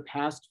over the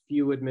past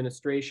few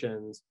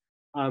administrations,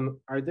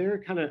 are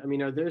there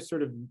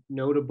sort of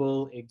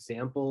notable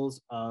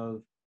examples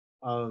of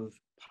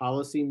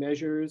policy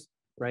measures,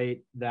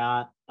 right,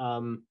 that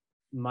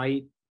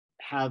might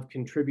have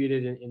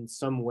contributed in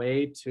some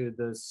way to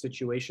the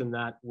situation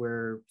that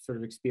we're sort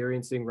of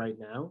experiencing right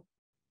now?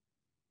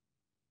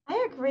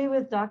 I agree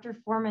with Dr.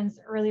 Foreman's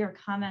earlier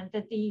comment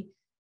that the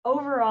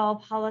overall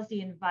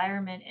policy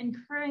environment,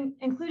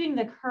 including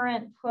the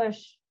current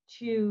push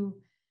to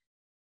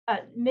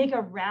make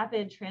a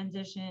rapid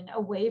transition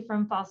away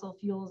from fossil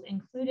fuels,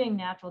 including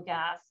natural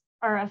gas,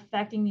 are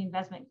affecting the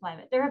investment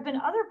climate. There have been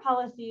other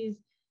policies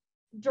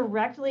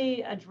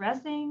directly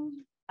addressing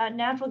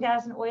natural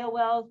gas and oil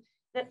wells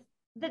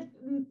that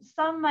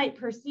some might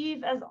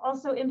perceive as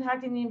also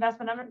impacting the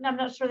investment. I'm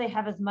not sure they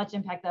have as much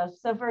impact though.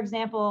 So for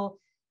example,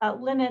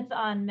 limits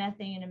on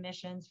methane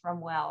emissions from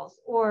wells,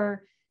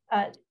 or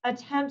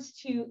attempts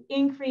to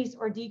increase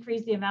or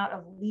decrease the amount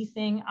of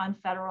leasing on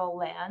federal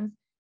lands.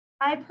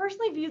 I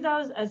personally view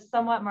those as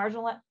somewhat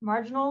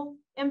marginal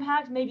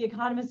impact. Maybe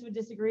economists would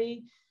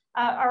disagree.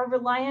 Our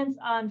reliance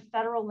on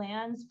federal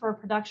lands for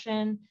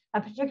production,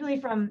 particularly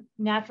from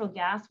natural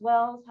gas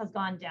wells, has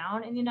gone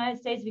down in the United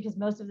States because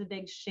most of the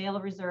big shale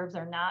reserves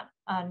are not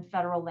on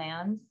federal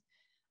lands.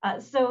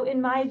 So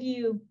in my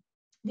view,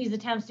 these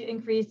attempts to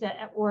increase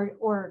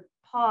or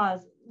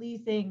pause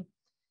leasing,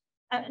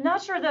 I'm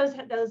not sure those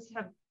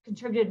have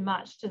contributed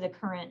much to the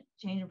current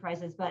change in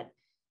prices, but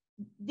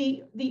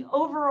the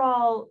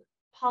overall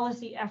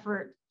policy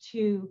effort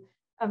to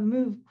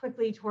move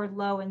quickly toward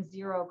low and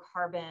zero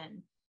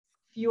carbon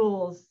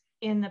fuels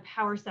in the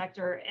power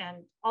sector and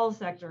all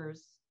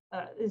sectors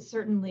is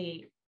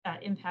certainly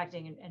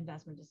impacting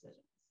investment decisions.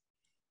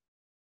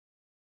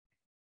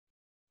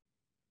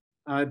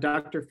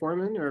 Dr.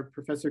 Foreman or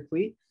Professor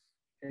Cleet,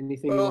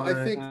 anything? Well, I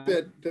think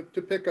that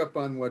to pick up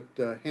on what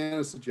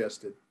Hannah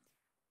suggested,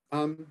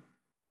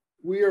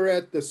 we are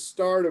at the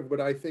start of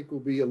what I think will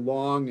be a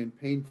long and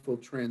painful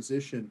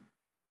transition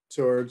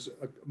towards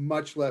a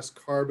much less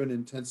carbon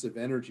intensive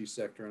energy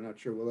sector. I'm not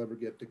sure we'll ever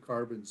get to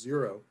carbon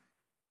zero.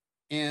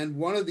 And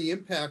one of the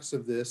impacts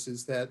of this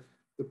is that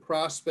the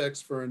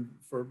prospects for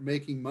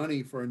making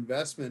money for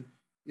investment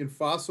in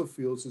fossil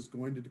fuels is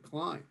going to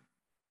decline.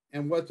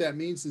 And what that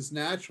means is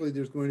naturally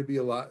there's going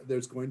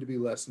to be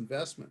less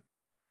investment.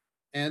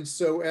 And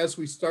so as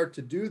we start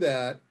to do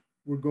that,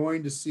 we're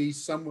going to see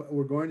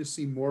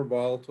more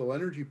volatile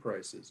energy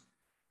prices.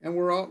 And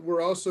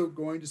we're also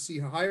going to see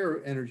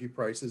higher energy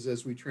prices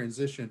as we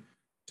transition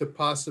to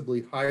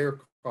possibly higher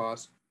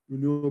cost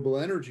renewable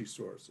energy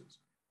sources.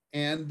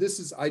 And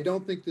I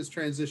don't think this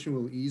transition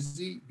will be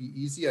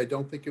easy. I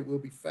don't think it will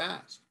be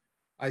fast.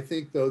 I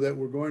think though that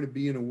we're going to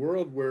be in a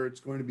world where it's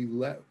going to be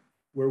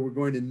where we're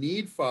going to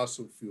need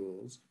fossil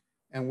fuels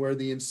and where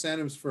the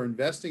incentives for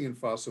investing in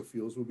fossil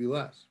fuels will be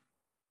less.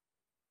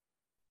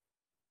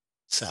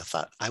 Seth,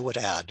 I would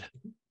add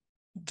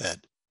that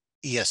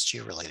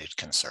ESG related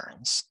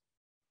concerns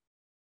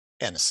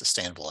and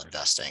sustainable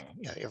investing,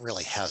 it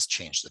really has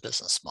changed the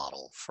business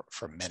model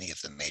for many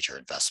of the major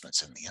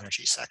investments in the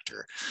energy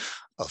sector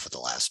over the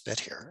last bit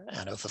here.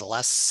 And over the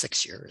last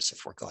 6 years,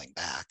 if we're going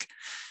back,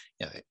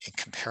 in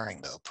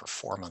comparing the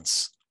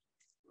performance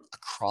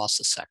across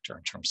the sector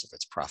in terms of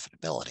its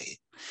profitability,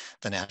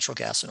 the natural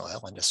gas and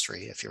oil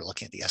industry, if you're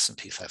looking at the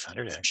S&P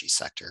 500 energy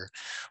sector,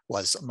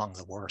 was among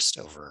the worst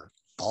over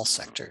all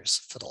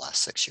sectors for the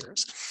last 6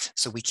 years.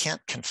 So we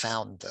can't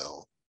confound,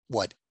 though,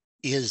 what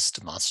is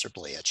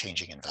demonstrably a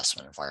changing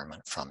investment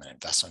environment from an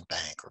investment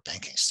bank or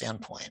banking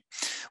standpoint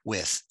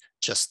with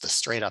just the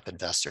straight up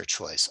investor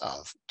choice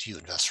of, do you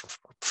invest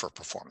for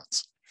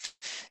performance?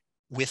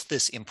 With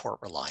this import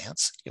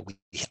reliance, we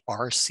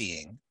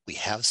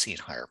have seen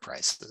higher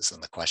prices.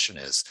 And the question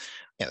is,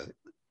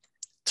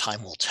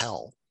 time will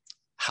tell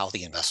how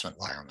the investment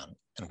environment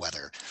and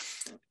whether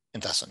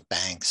investment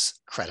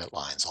banks, credit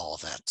lines, all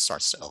of that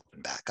starts to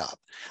open back up.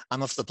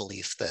 I'm of the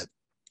belief that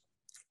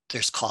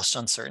there's cost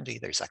uncertainty,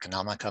 there's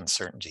economic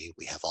uncertainty.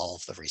 We have all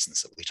of the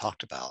reasons that we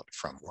talked about,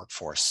 from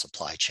workforce,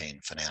 supply chain,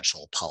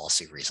 financial,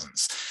 policy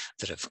reasons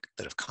that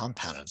have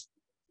compounded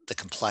the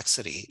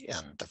complexity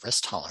and the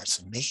risk tolerance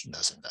in making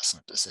those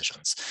investment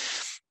decisions.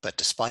 But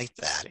despite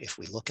that, if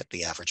we look at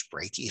the average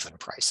break-even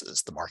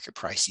prices, the market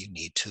price you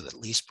need to at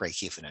least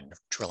break even in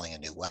drilling a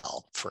new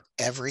well, for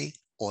every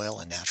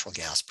oil and natural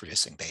gas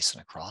producing basin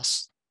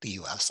across the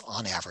US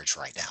on average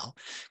right now,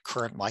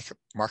 current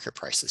market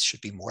prices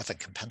should be more than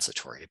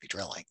compensatory to be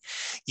drilling.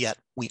 Yet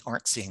we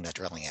aren't seeing the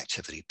drilling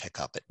activity pick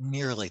up at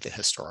nearly the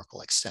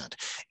historical extent.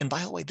 And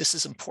by the way, this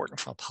is important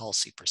from a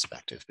policy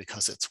perspective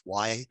because it's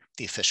why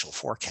the official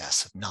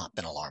forecasts have not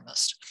been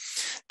alarmist.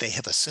 They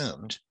have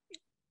assumed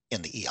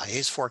in the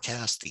EIA's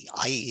forecast, the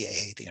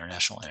IEA, the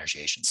International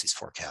Energy Agency's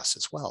forecast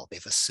as well,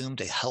 they've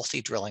assumed a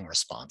healthy drilling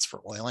response for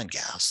oil and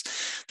gas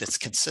that's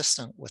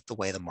consistent with the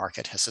way the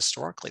market has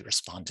historically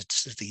responded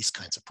to these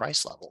kinds of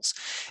price levels.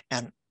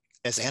 And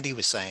as Andy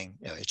was saying,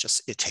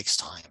 it takes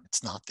time.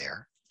 It's not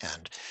there.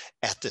 And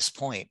at this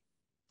point,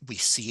 we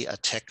see a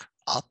tick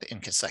up in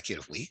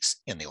consecutive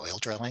weeks in the oil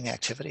drilling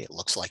activity. It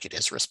looks like it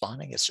is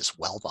responding. It's just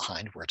well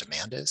behind where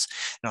demand is.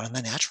 And on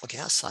the natural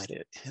gas side,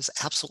 it has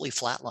absolutely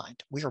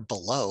flatlined. We are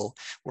below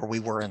where we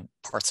were in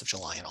parts of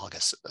July and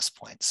August at this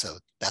point. So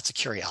that's a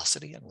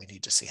curiosity, and we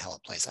need to see how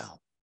it plays out.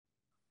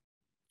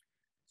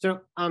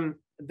 So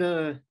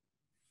the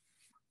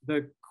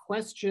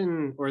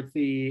question or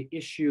the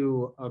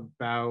issue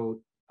about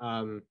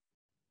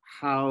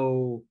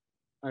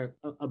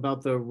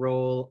about the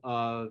role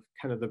of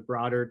kind of the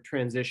broader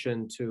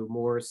transition to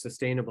more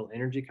sustainable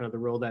energy, kind of the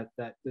role that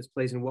this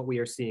plays in what we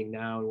are seeing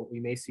now and what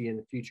we may see in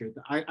the future.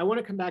 I want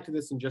to come back to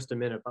this in just a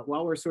minute, but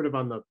while we're sort of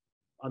on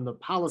the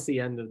policy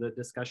end of the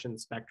discussion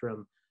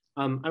spectrum,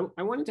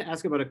 I wanted to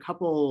ask about a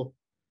couple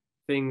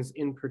things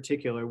in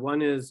particular.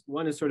 One is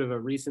sort of a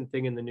recent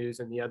thing in the news,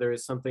 and the other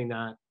is something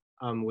that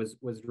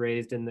was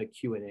raised in the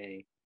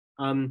Q&A.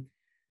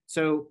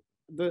 So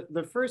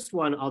the first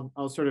one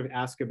I'll sort of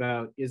ask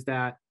about is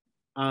that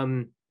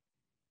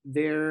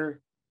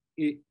there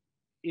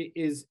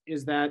is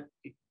that,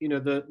 you know,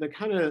 the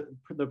kind of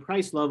the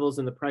price levels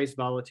and the price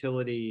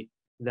volatility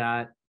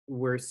that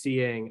we're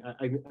seeing.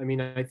 I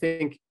mean, I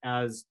think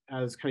as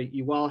kind of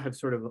you all have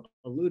sort of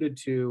alluded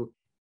to,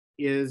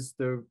 is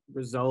the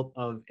result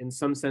of, in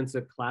some sense,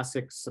 a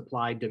classic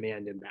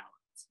supply-demand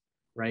imbalance,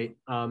 right?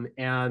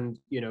 And,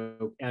 you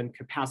know, and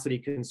capacity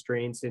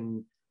constraints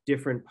in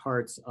different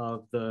parts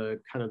of the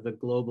kind of the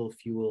global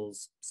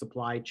fuels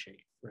supply chain,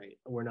 right?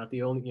 We're not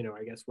the only, you know,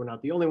 I guess we're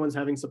not the only ones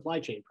having supply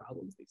chain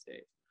problems these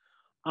days.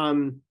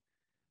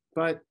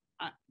 But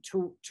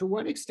to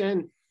what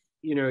extent,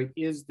 you know,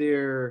 is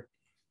there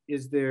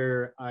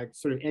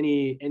sort of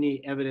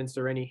any evidence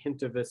or any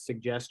hint of a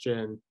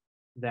suggestion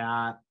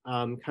that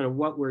kind of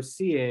what we're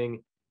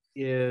seeing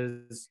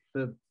is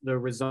the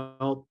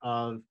result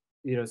of,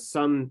 you know,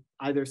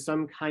 either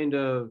some kind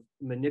of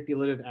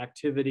manipulative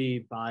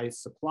activity by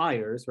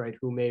suppliers, right,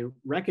 who may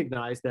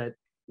recognize that,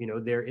 you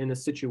know, they're in a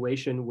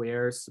situation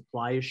where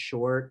supply is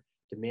short,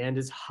 demand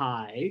is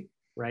high,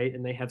 right,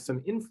 and they have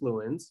some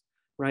influence,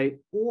 right,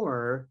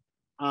 or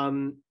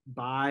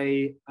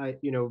by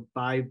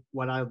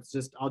what I'll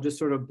just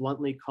sort of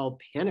bluntly call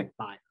panic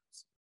buyers,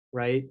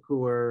 right,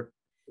 who are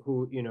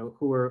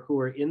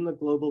in the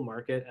global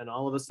market and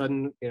all of a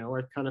sudden, you know,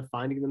 are kind of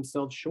finding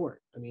themselves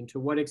short. I mean, to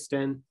what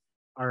extent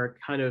are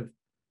kind of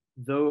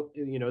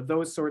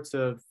those sorts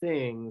of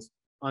things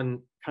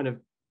on kind of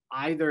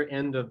either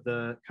end of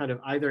the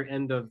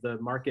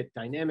market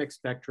dynamic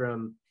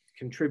spectrum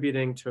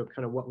contributing to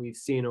kind of what we've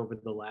seen over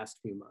the last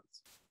few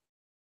months?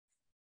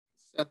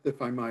 Seth,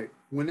 if I might,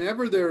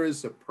 whenever there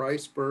is a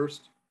price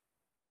burst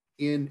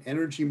in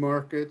energy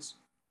markets,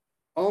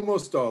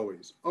 almost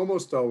always,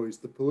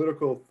 the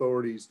political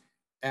authorities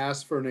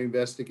ask for an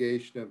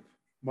investigation of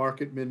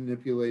market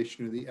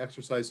manipulation or the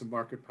exercise of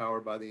market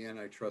power by the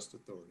antitrust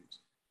authorities.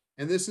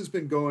 And this has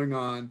been going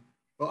on,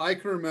 well, I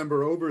can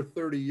remember over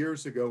 30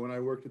 years ago when I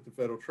worked at the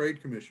Federal Trade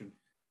Commission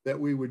that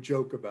we would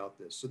joke about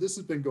this. So this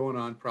has been going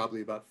on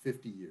probably about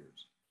 50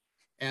 years.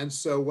 And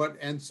so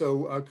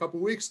a couple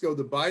of weeks ago,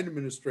 the Biden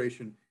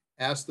administration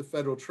asked the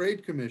Federal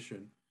Trade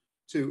Commission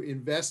to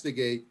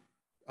investigate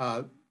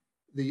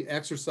the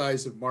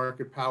exercise of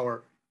market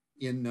power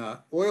in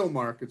oil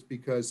markets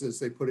because, as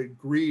they put it,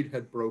 greed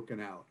had broken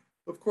out.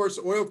 Of course,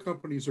 oil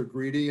companies are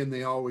greedy, and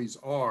they always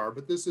are,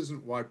 but this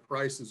isn't why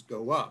prices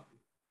go up.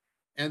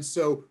 And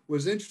so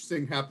what's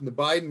interesting happened, the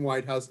Biden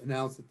White House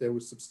announced that there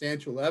was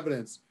substantial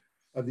evidence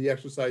of the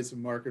exercise of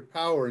market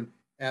power and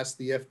asked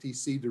the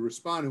FTC to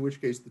respond, in which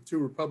case the two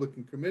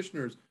Republican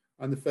commissioners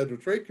on the Federal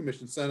Trade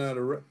Commission sent out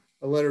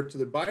a letter to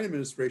the Biden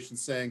administration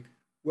saying,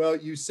 well,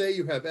 you say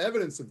you have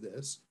evidence of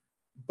this,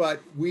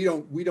 but we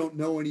don't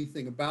know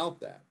anything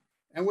about that.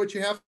 And what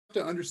you have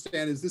to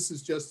understand is this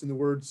is just, in the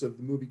words of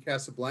the movie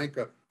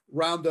Casablanca,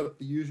 round up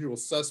the usual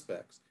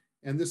suspects.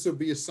 And this will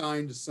be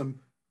assigned to some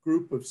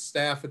group of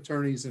staff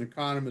attorneys and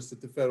economists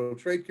at the Federal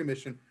Trade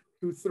Commission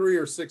who 3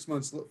 or 6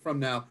 months from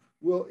now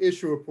will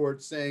issue a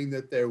report saying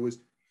that there was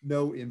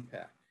no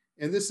impact.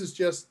 And this is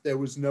just, there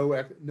was no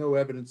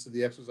evidence of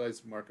the exercise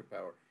of market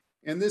power.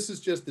 And this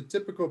is just the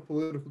typical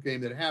political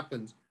game that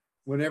happens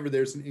whenever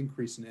there's an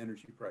increase in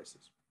energy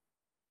prices.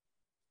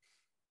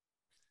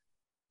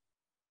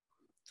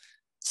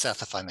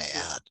 Seth, if I may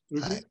add,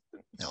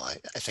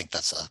 I think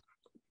that's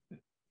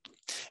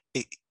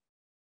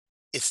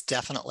It's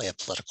definitely a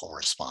political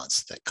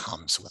response that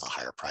comes with a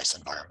higher price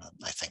environment.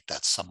 I think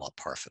that's somewhat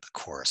par for the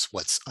course.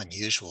 What's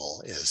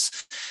unusual is,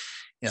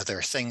 there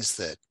are things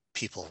that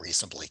people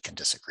reasonably can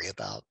disagree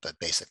about, but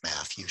basic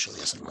math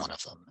usually isn't one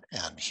of them.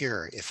 And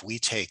here, if we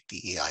take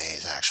the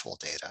EIA's actual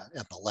data,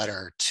 and the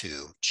letter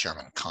to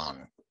Chairman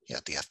Khan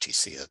at the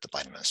FTC that the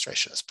Biden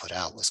administration has put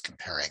out was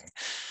comparing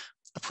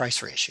a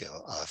price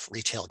ratio of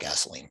retail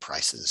gasoline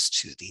prices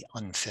to the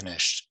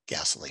unfinished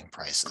gasoline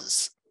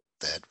prices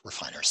that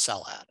refiners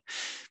sell at.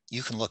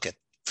 You can look at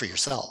for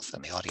yourself,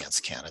 and the audience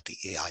can, at the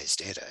EI's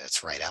data.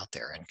 It's right out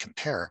there, and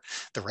compare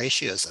the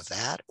ratios of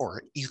that,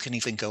 or you can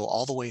even go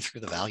all the way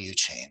through the value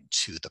chain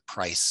to the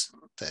price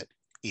that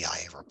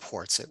EIA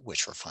reports at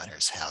which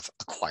refiners have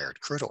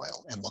acquired crude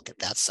oil, and look at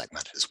that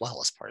segment as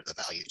well as part of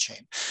the value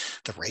chain.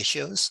 The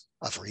ratios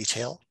of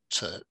retail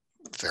to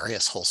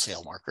various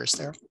wholesale markers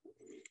there,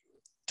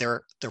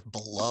 they're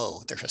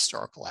below their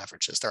historical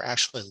averages. They're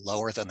actually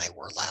lower than they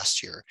were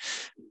last year.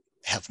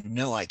 Have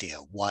no idea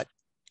what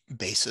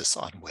basis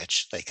on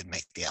which they can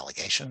make the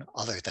allegation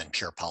other than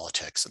pure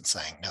politics and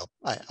saying, nope,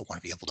 I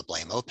want to be able to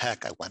blame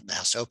OPEC. I went and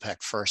asked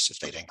OPEC first if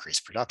they'd increase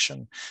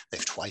production.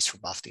 They've twice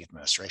rebuffed the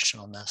administration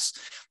on this.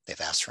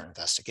 They've asked for an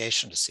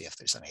investigation to see if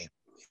there's any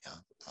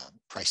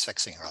price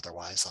fixing or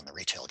otherwise on the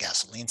retail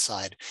gasoline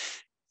side.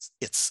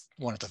 It's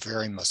one of the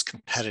very most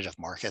competitive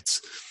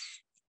markets.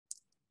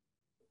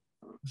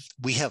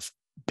 We have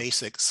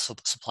basic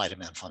supply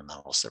demand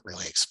fundamentals that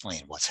really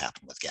explain what's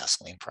happened with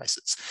gasoline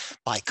prices.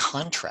 By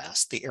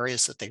contrast, the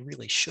areas that they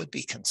really should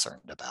be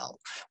concerned about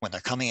when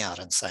they're coming out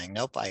and saying,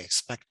 nope, I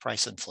expect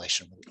price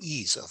inflation will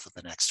ease over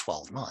the next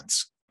 12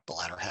 months, the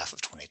latter half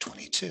of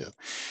 2022.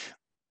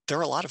 There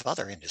are a lot of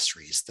other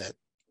industries that,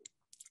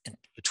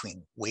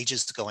 between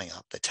wages going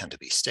up that tend to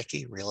be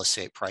sticky, real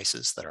estate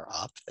prices that are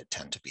up that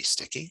tend to be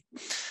sticky,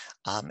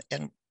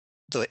 and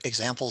the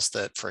examples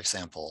that, for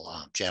example,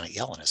 Janet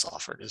Yellen has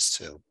offered as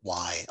to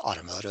why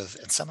automotive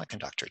and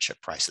semiconductor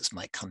chip prices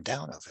might come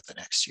down over the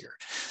next year.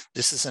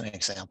 This is an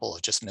example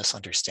of just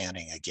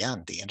misunderstanding,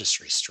 again, the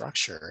industry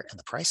structure and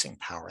the pricing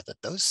power that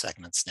those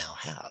segments now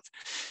have.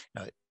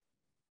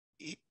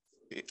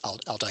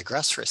 I'll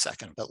digress for a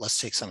second, but let's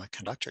take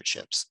semiconductor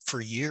chips.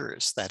 For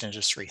years, that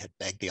industry had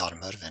begged the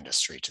automotive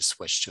industry to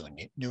switch to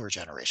a newer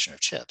generation of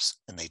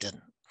chips, and they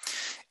didn't.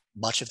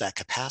 Much of that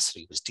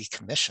capacity was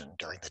decommissioned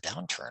during the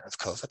downturn of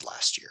COVID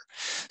last year.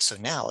 So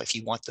now if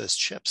you want those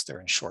chips, they're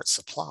in short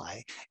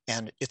supply,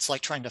 and it's like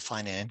trying to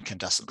find an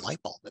incandescent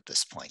light bulb at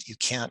this point. You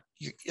can't,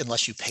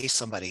 unless you pay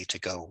somebody to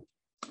go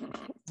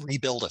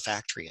rebuild a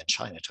factory in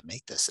China to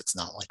make this, it's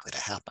not likely to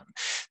happen.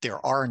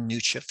 There are new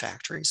chip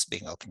factories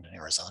being opened in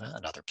Arizona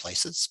and other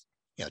places,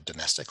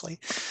 domestically,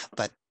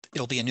 but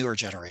it'll be a newer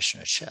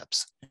generation of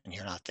chips, and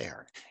you're not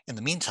there. In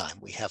the meantime,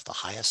 we have the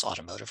highest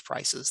automotive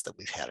prices that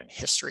we've had in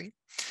history.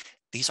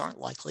 These aren't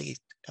likely,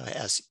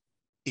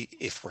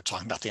 if we're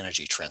talking about the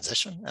energy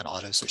transition, and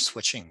autos are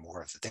switching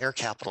more of their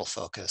capital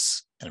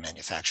focus and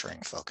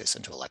manufacturing focus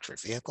into electric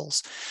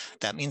vehicles,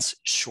 that means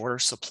shorter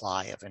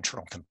supply of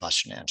internal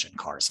combustion engine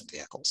cars and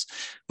vehicles,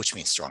 which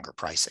means stronger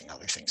pricing,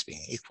 other things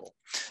being equal.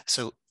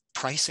 So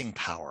pricing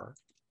power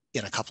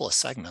in a couple of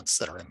segments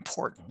that are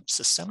important,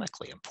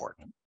 systemically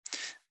important,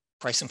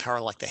 pricing power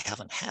like they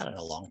haven't had in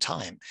a long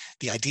time.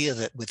 The idea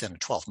that within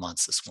 12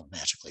 months this will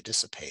magically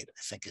dissipate,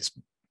 I think, is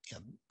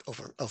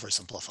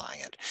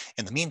oversimplifying it.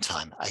 In the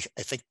meantime, I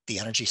think the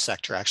energy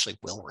sector actually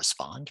will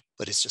respond,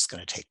 but it's just going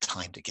to take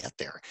time to get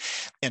there.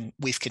 And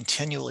we've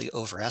continually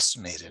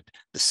overestimated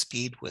the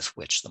speed with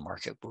which the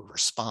market will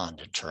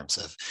respond in terms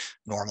of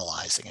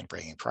normalizing and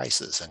bringing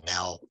prices. And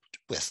now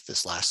with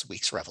this last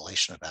week's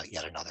revelation about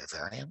yet another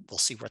variant, we'll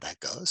see where that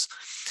goes.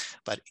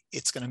 But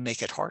it's going to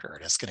make it harder,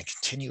 and it's going to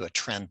continue a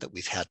trend that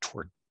we've had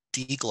toward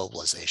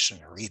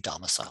deglobalization and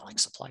re-domiciling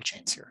supply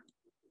chains here.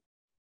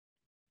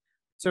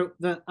 So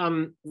the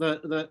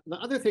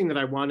other thing that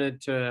I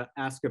wanted to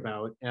ask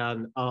about,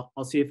 and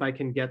I'll see if I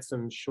can get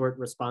some short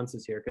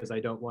responses here because I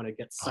don't want to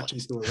get sucked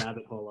into a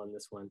rabbit hole on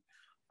this one,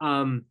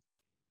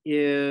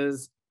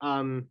 is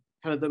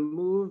kind of the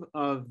move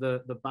of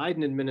the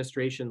Biden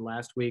administration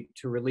last week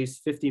to release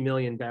 50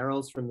 million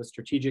barrels from the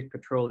Strategic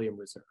Petroleum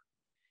Reserve.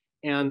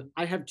 And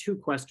I have two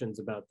questions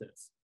about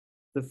this.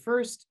 The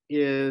first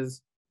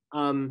is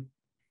the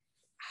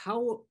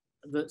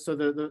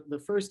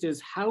first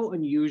is how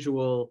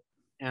unusual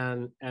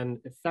and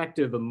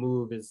effective a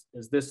move is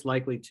this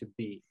likely to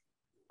be?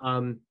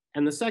 And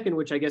the second,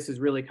 which I guess is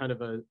really kind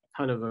of a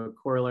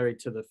corollary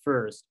to the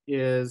first,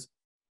 is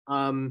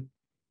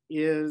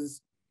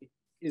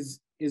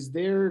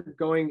there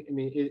going? I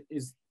mean,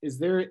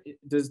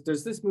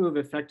 does this move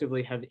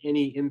effectively have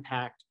any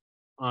impact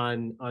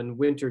on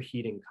winter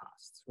heating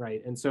costs,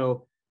 right? And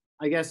so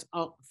I guess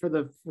for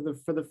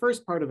the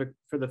first part of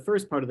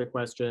the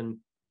question,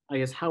 I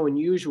guess how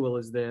unusual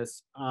is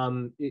this?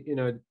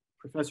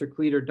 Professor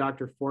Cleater,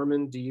 Dr.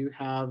 Foreman, do you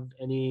have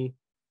any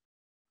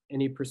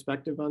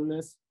perspective on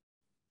this?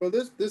 Well,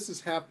 this has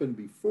happened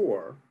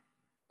before.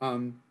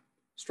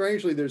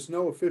 Strangely, there's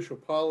no official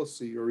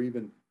policy or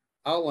even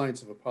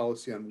outlines of a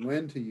policy on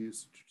when to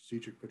use the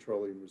Strategic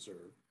Petroleum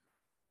Reserve.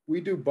 We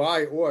do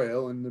buy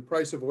oil, and the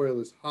price of oil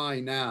is high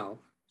now.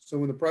 So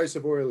when the price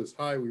of oil is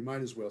high, we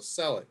might as well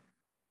sell it.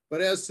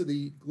 But as to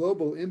the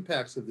global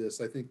impacts of this,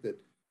 I think that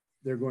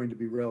they're going to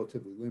be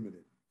relatively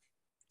limited.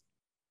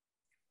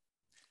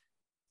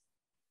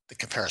 The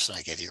comparison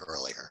I gave you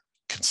earlier,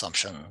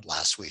 consumption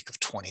last week of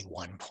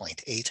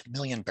 21.8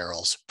 million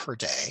barrels per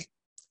day,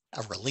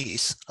 a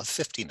release of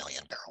 50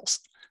 million barrels.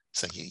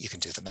 So you can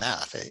do the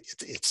math.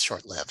 It's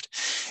short-lived.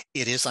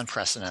 It is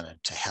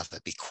unprecedented to have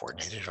it be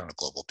coordinated on a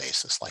global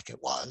basis like it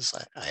was.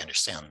 I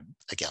understand,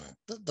 again,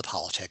 the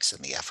politics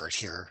and the effort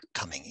here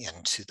coming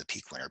into the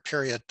peak winter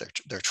period.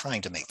 They're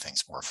trying to make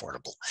things more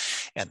affordable,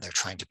 and they're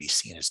trying to be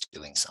seen as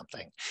doing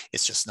something.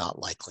 It's just not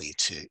likely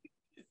to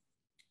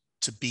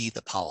be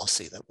the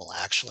policy that will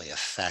actually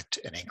affect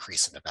an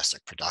increase in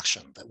domestic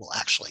production that will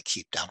actually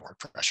keep downward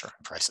pressure on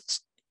prices,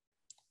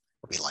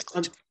 or be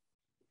likely to.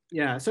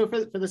 Yeah, so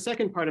for the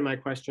second part of my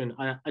question,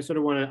 I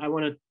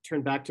want to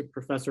turn back to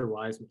Professor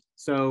Wiseman.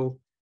 So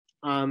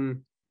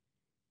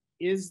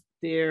is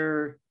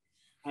there,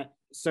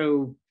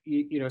 so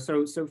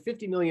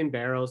 50 million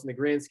barrels in the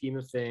grand scheme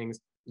of things,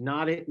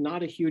 not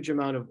a huge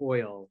amount of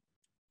oil.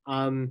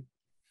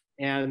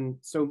 And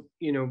so,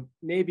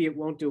 maybe it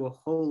won't do a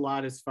whole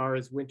lot as far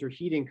as winter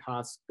heating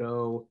costs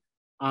go.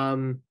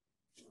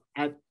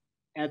 At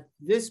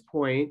this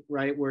point,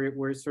 right,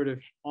 we're sort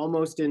of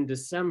almost in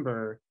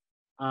December.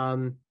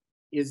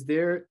 Is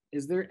there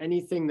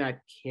anything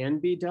that can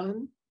be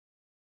done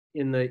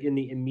in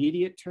the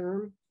immediate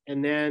term?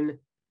 And then,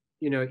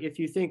 if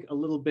you think a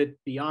little bit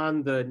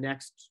beyond the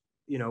next,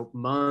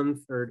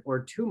 month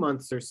or 2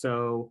 months or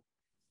so,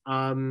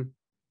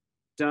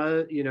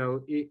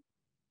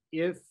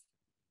 if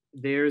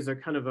there's a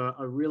kind of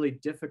a really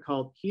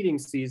difficult heating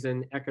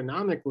season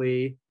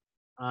economically,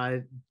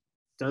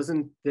 does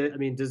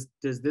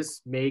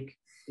this make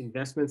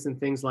investments in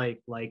things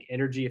like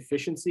energy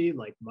efficiency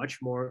like much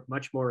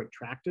more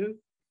attractive?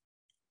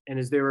 And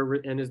is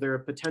there a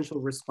potential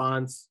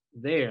response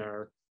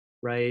there,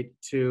 right,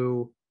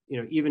 to,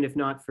 even if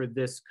not for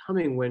this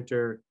coming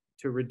winter,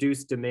 to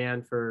reduce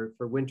demand for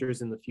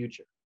winters in the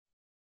future?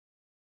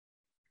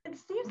 It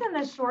seems in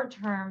the short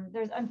term,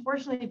 there's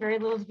unfortunately very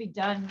little to be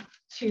done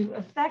to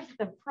affect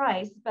the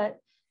price, but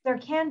there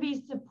can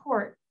be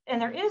support,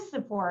 and there is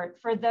support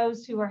for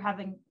those who are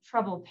having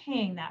trouble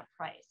paying that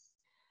price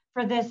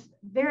for this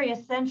very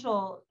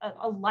essential,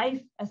 a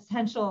life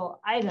essential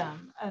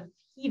item of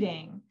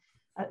heating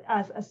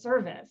as a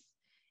service.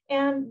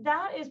 And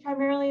that is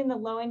primarily in the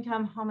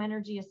low-income home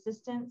energy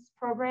assistance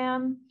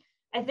program.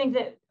 I think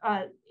that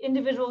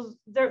individuals,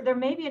 there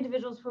may be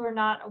individuals who are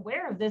not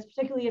aware of this,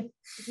 particularly if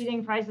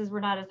heating prices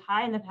were not as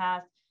high in the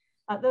past.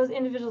 Those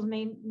individuals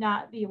may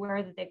not be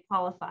aware that they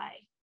qualify.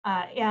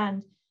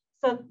 And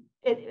so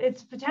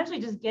it's potentially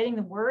just getting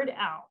the word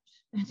out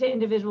to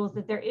individuals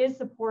that there is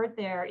support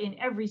there in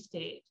every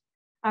state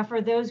for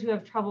those who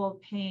have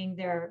trouble paying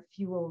their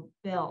fuel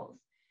bills.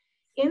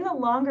 In the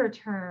longer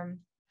term,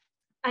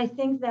 I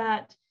think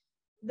that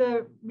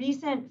the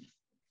recent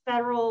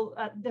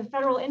the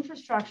federal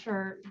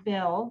infrastructure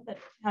bill that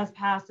has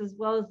passed, as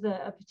well as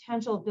the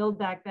potential Build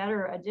Back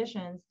Better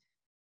additions,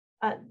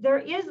 there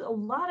is a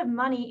lot of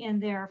money in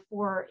there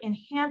for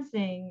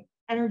enhancing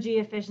energy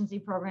efficiency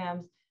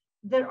programs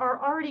that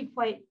are already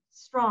quite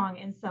strong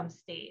in some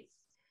states.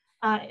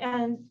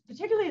 And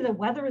particularly the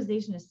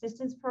Weatherization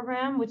Assistance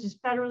Program, which is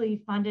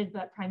federally funded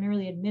but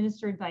primarily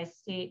administered by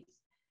states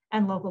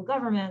and local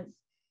governments,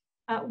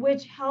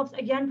 which helps,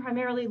 again,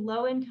 primarily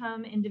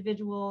low-income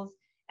individuals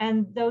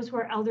and those who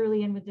are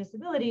elderly and with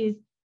disabilities,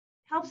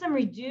 helps them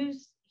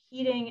reduce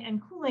heating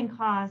and cooling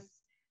costs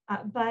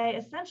by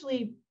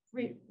essentially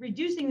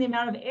reducing the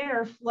amount of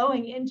air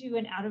flowing into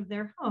and out of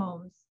their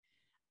homes,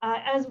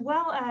 as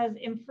well as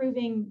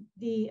improving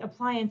the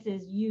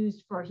appliances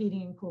used for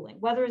heating and cooling.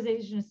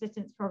 Weatherization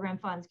Assistance Program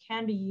funds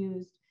can be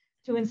used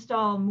to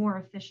install more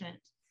efficient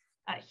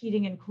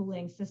heating and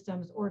cooling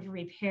systems or to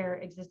repair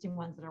existing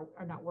ones that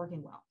are not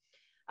working well.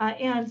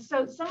 And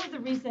so some of the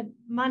recent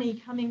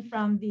money coming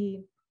from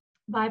the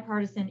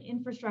bipartisan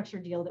infrastructure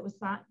deal that was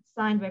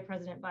signed by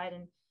President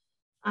Biden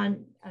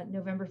on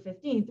November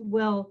 15th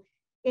will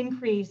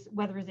increase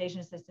Weatherization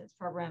Assistance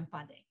Program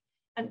funding.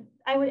 And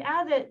I would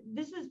add that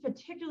this is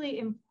particularly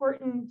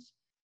important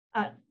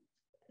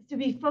to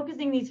be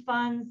focusing these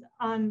funds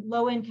on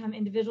low-income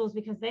individuals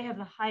because they have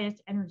the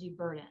highest energy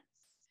burdens.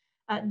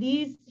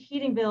 These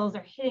heating bills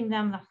are hitting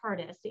them the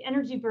hardest. The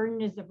energy burden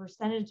is the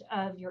percentage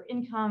of your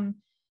income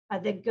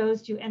that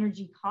goes to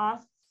energy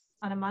costs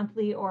on a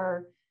monthly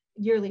or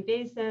yearly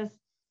basis.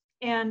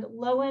 And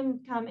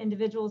low-income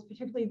individuals,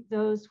 particularly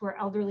those who are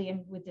elderly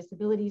and with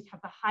disabilities,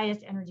 have the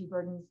highest energy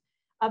burdens,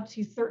 up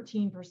to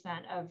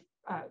 13%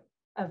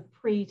 of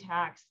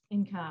pre-tax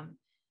income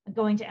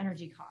going to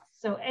energy costs.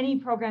 So any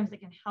programs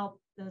that can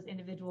help those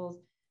individuals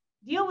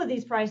deal with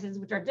these prices,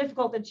 which are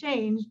difficult to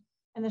change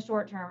in the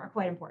short term, are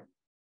quite important.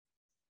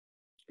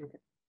 Okay,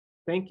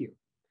 thank you.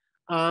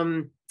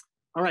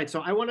 All right,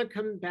 so I want to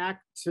come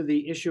back to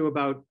the issue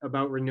about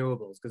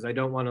renewables because I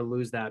don't want to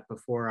lose that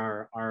before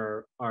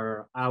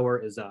our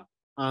hour is up.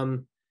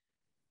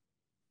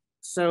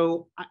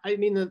 So I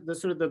mean the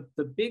sort of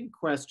the big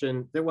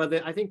question that, well,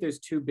 I think there's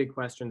two big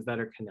questions that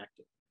are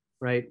connected,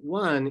 right?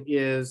 One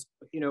is,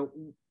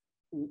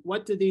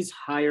 what do these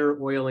higher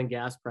oil and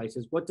gas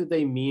prices, what do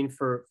they mean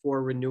for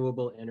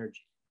renewable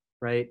energy,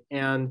 right?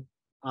 And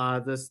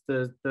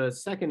the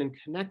second and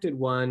connected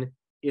one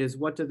is,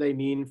 what do they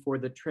mean for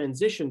the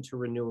transition to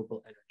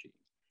renewable energy?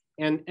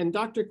 And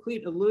Dr.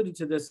 Cleet alluded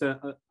to this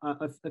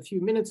a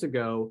few minutes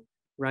ago,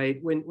 right?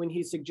 When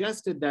he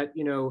suggested that,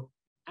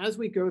 as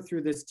we go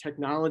through this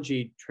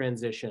technology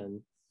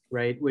transition,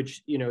 right,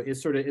 which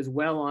is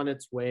well on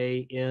its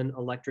way in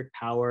electric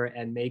power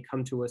and may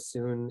come to us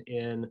soon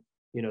in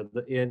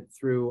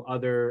through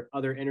other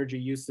energy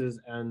uses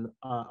and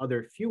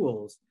other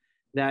fuels,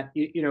 that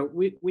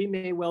we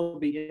may well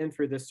be in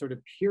for this sort of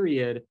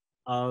period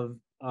of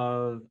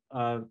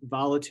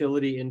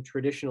volatility in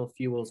traditional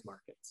fuels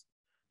markets.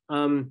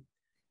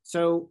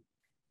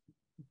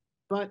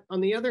 But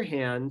on the other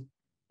hand,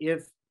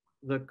 if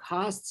the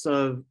costs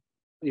of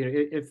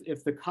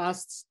if the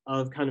costs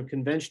of kind of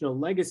conventional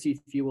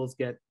legacy fuels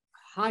get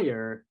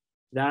higher,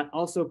 that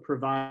also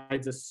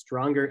provides a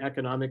stronger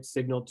economic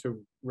signal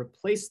to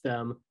replace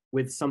them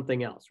with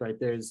something else, right?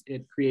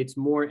 It creates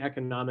more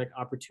economic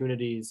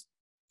opportunities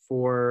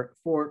for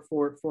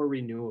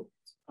renewables.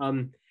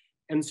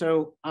 And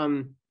so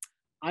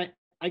I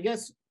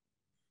guess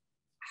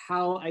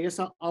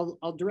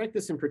I'll direct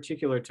this in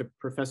particular to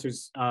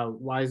Professors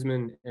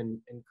Wiseman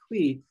and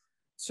Cleet.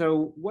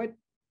 So what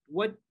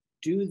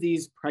do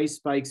these price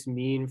spikes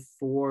mean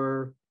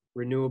for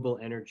renewable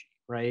energy,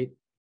 right?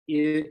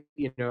 Do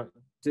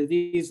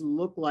these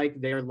look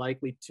like they're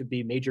likely to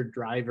be major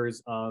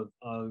drivers of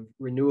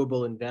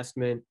renewable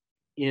investment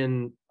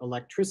in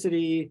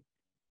electricity,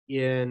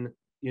 in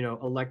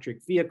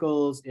electric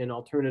vehicles, in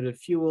alternative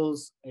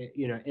fuels,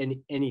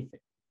 anything?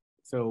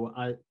 So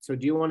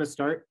do you want to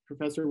start,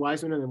 Professor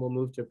Wiseman, and then we'll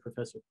move to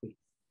Professor Cleet?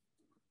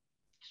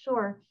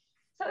 Sure.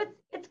 So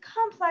it's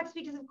complex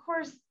because, of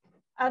course,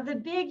 the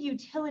big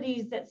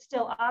utilities that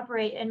still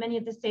operate in many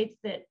of the states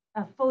that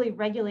fully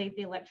regulate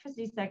the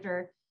electricity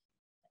sector,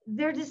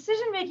 their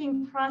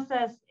decision-making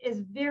process is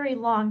very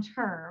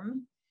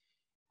long-term.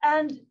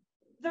 And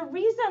the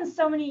reason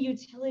so many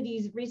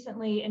utilities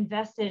recently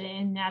invested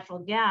in natural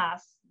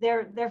gas,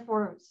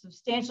 therefore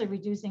substantially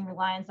reducing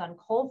reliance on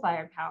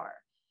coal-fired power,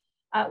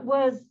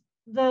 was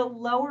the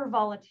lower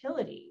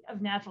volatility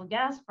of natural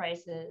gas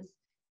prices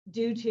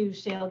due to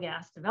shale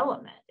gas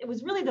development. It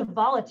was really the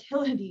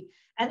volatility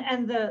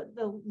and the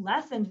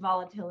lessened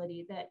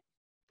volatility that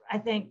I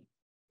think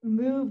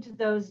moved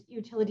those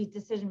utility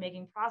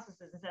decision-making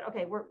processes and said,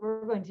 okay,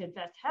 we're going to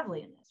invest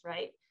heavily in this,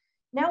 right?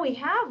 Now we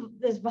have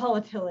this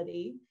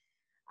volatility,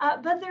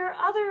 but there are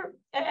other,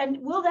 and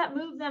will that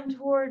move them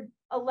toward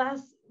a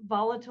less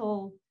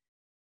volatile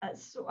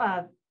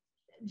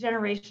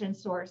generation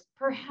source?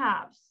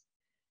 Perhaps,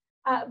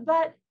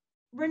 but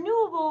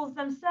renewables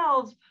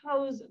themselves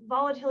pose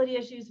volatility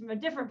issues from a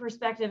different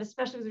perspective,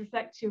 especially with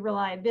respect to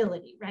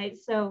reliability, right?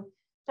 So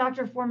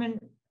Dr. Foreman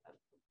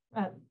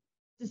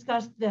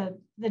discussed the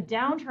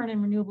downturn in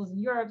renewables in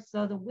Europe.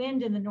 So the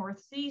wind in the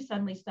North Sea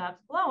suddenly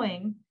stops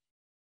blowing.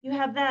 You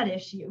have that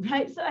issue,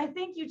 right? So I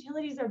think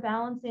utilities are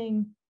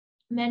balancing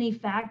many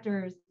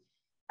factors,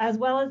 as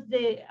well as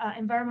the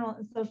environmental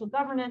and social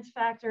governance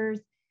factors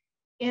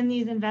in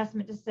these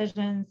investment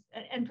decisions.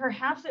 And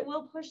perhaps it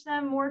will push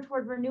them more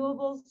toward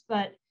renewables,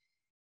 but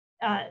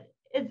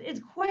it's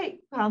quite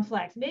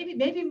complex.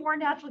 Maybe more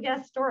natural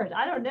gas storage.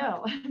 I don't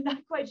know. I'm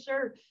not quite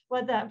sure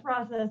what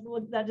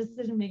that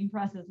decision-making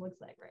process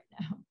looks like right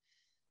now.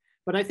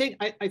 But I think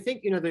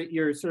that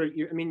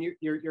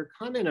your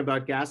comment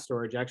about gas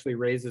storage actually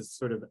raises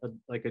sort of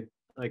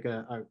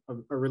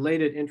a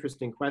related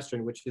interesting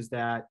question, which is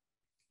that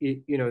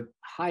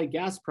high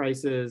gas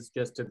prices,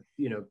 just to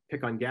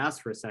pick on gas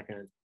for a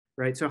second,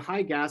 right? So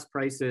high gas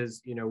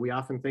prices, we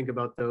often think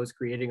about those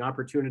creating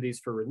opportunities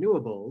for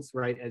renewables,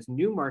 right, as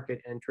new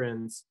market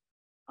entrants.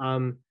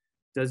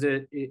 Does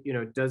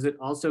it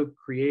also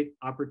create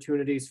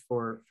opportunities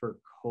for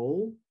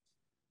coal,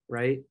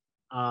 right?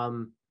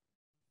 Or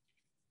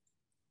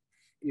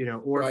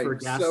right. For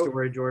gas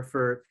storage, or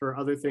for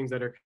other things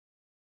that are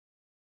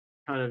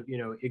kind of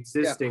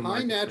existing. Yeah,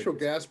 high natural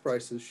gas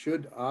prices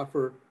should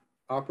offer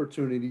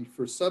opportunity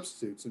for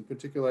substitutes. In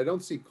particular, I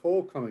don't see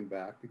coal coming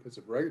back because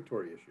of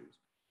regulatory issues,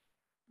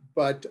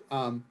 but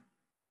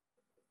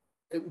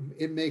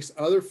it makes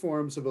other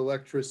forms of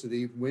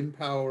electricity, wind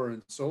power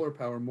and solar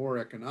power, more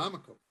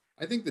economical.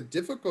 I think the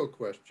difficult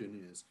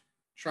question is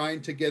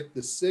trying to get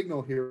the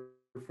signal here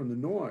from the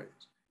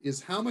noise,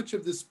 is how much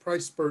of this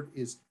price spurt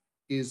is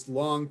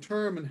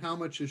long-term and how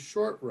much is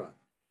short run.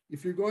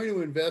 If you're going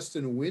to invest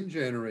in a wind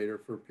generator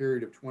for a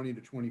period of 20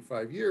 to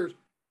 25 years,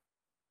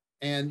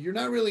 and you're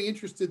not really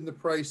interested in the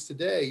price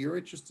today, you're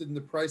interested in the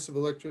price of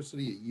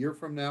electricity a year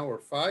from now or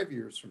 5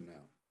 years from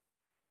now.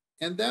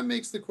 And that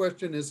makes the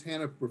question, as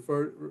Hannah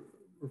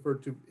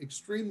referred to,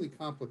 extremely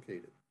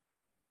complicated.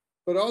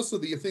 But also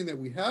the thing that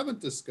we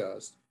haven't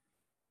discussed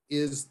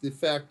is the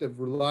fact of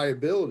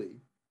reliability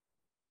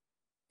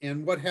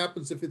and what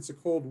happens if it's a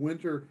cold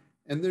winter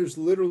and there's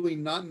literally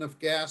not enough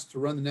gas to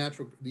run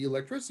the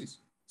electricity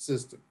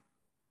system.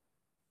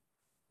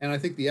 And I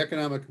think the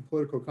economic and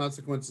political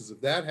consequences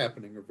of that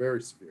happening are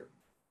very severe.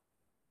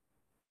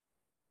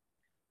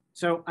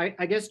 So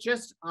I guess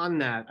just on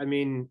that, I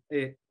mean,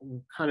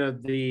 kind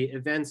of the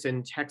events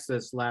in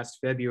Texas last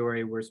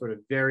February were sort of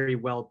very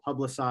well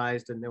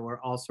publicized, and there were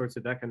all sorts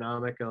of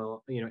economic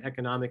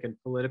and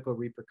political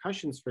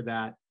repercussions for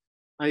that.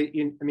 I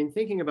mean,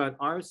 thinking about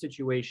our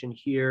situation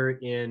here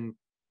in,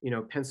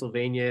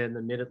 Pennsylvania and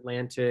the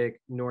Mid-Atlantic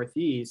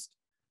Northeast,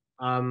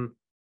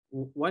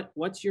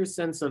 what's your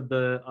sense of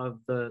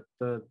the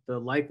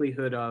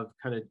likelihood of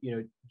kind of,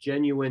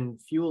 genuine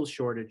fuel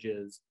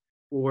shortages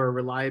or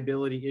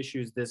reliability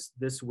issues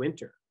this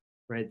winter,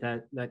 right?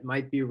 That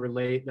might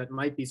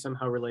be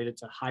somehow related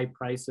to high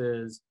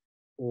prices,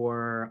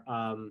 or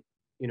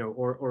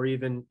or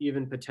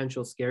even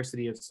potential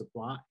scarcity of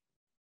supply.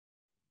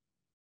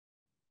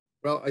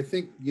 Well, I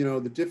think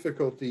the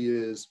difficulty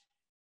is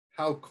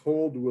how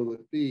cold will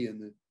it be,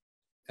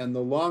 and the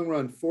long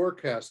run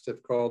forecasts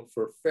have called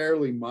for a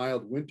fairly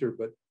mild winter,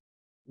 but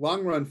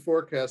long run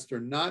forecasts are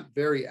not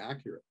very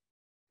accurate.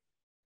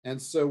 And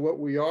so what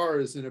we are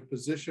is in a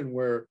position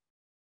where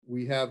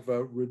we have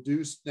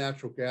reduced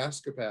natural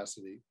gas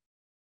capacity,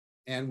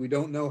 and we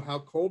don't know how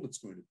cold it's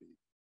going to be.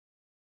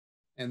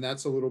 And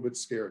that's a little bit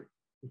scary.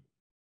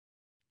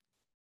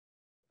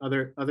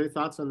 Other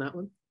thoughts on that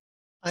one?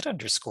 I'd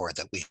underscore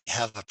that we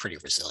have a pretty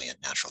resilient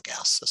natural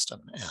gas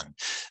system. And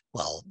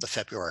well, the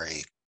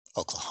February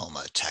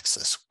Oklahoma,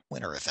 Texas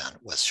winter event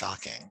was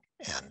shocking.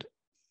 And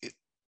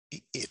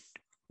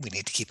we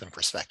need to keep in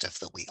perspective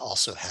that we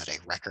also had a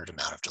record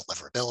amount of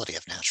deliverability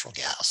of natural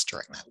gas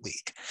during that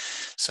week.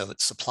 So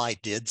its supply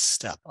did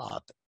step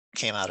up,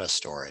 came out of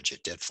storage.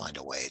 It did find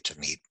a way to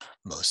meet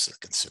most of the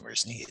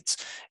consumers' needs.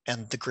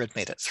 And the grid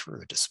made it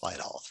through despite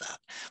all of that.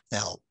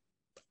 Now,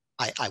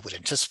 I would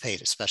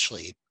anticipate,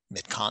 especially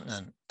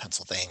mid-continent,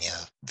 Pennsylvania,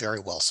 very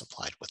well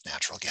supplied with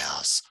natural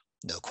gas,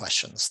 no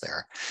questions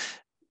there.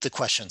 The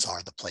questions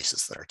are the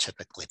places that are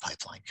typically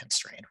pipeline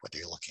constrained, whether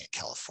you're looking at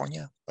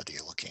California, whether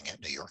you're looking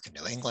at New York and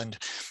New England,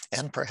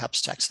 and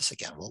perhaps Texas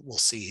again. We'll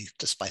see,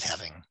 despite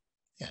having,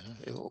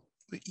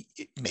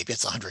 maybe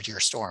it's a 100-year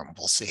storm,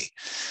 we'll see.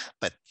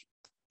 But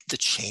the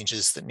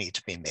changes that need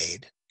to be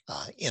made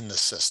in the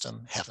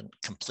system haven't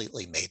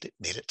completely made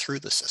it through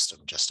the system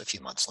just a few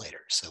months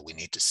later. So we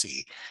need to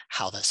see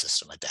how that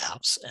system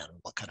adapts and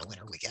what kind of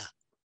winter we get.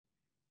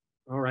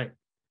 All right.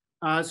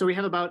 So we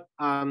have about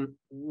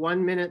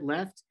 1 minute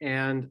left,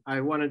 and I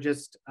want to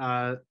just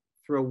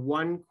throw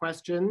one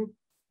question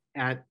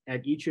at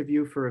each of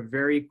you for a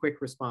very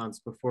quick response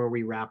before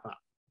we wrap up.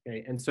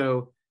 Okay, and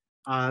so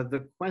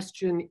the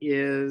question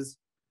is,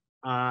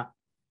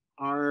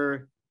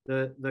 are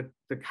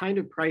the kind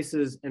of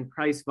prices and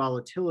price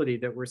volatility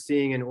that we're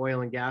seeing in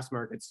oil and gas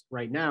markets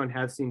right now and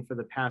have seen for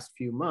the past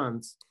few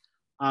months,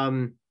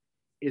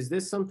 is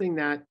this something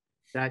that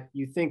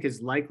you think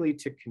is likely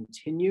to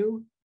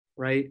continue,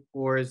 right?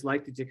 Or is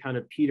likely to kind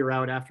of peter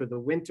out after the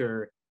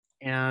winter?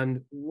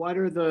 And what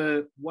are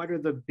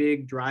the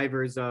big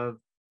drivers of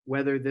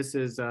whether this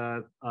is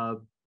a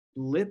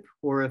blip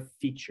or a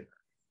feature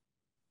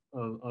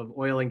of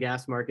oil and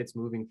gas markets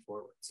moving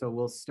forward? So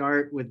we'll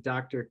start with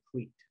Dr.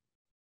 Cleet.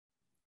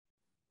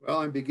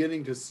 Well, I'm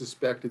beginning to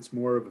suspect it's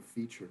more of a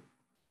feature,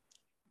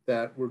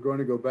 that we're going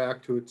to go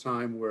back to a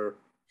time where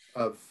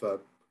of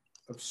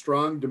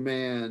strong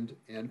demand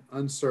and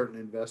uncertain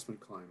investment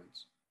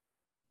climates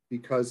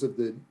because of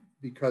the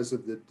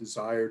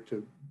desire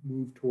to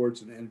move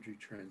towards an energy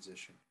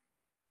transition.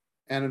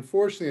 And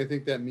unfortunately, I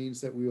think that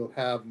means that we will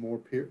have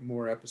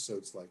more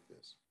episodes like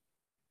this.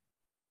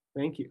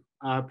 Thank you.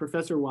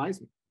 Professor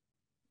Wiseman.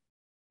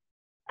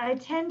 I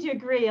tend to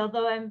agree,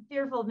 although I'm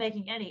fearful of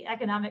making any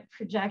economic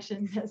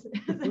projections as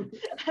an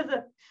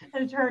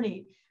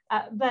attorney.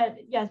 But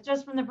yes,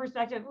 just from the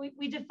perspective,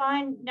 we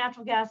define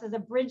natural gas as a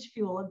bridge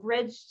fuel, a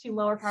bridge to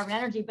lower carbon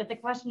energy. But the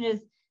question is,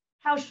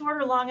 how short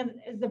or long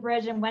is the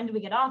bridge, and when do we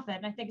get off it?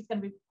 And I think it's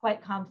going to be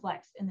quite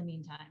complex in the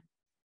meantime.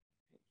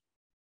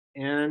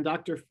 And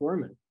Dr.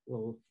 Foreman,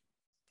 we'll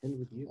end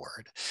with you.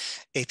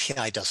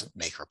 API doesn't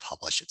make or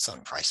publish its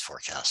own price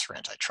forecast for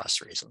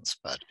antitrust reasons,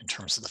 but in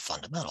terms of the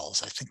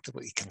fundamentals, I think that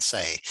we can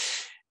say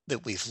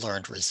that we've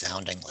learned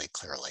resoundingly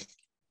clearly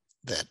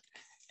that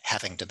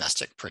having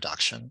domestic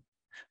production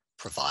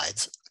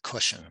provides a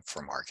cushion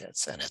for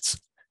markets, and it's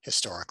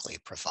historically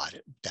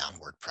provided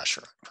downward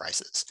pressure on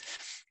prices.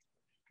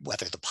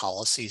 Whether the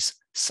policies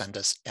send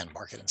us and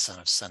market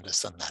incentives send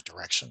us in that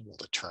direction will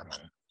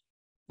determine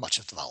much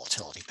of the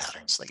volatility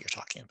patterns that you're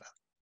talking about.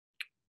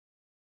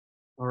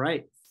 All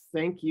right,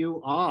 thank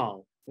you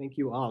all. Thank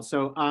you all.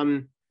 So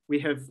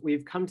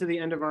we've come to the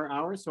end of our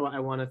hour, so I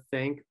want to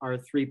thank our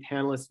three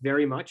panelists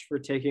very much for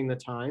taking the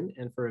time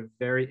and for a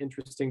very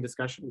interesting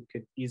discussion. We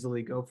could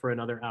easily go for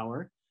another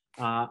hour.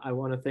 I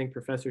want to thank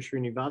Professor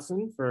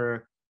Srinivasan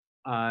for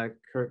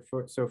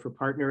for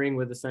partnering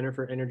with the Center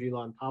for Energy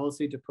Law and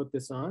Policy to put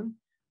this on.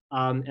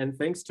 And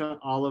thanks to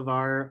all of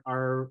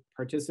our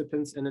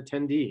participants and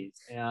attendees.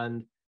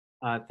 And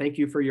thank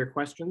you for your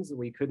questions.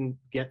 We couldn't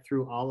get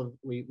through all of,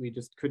 we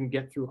just couldn't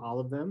get through all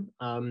of them.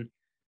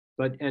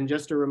 And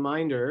just a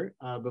reminder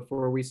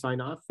before we sign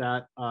off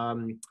that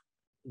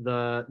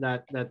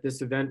that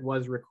this event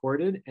was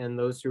recorded, and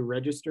those who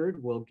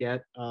registered will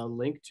get a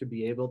link to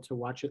be able to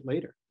watch it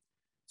later.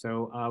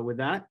 So with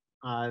that,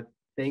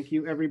 thank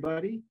you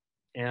everybody,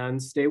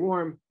 and stay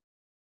warm.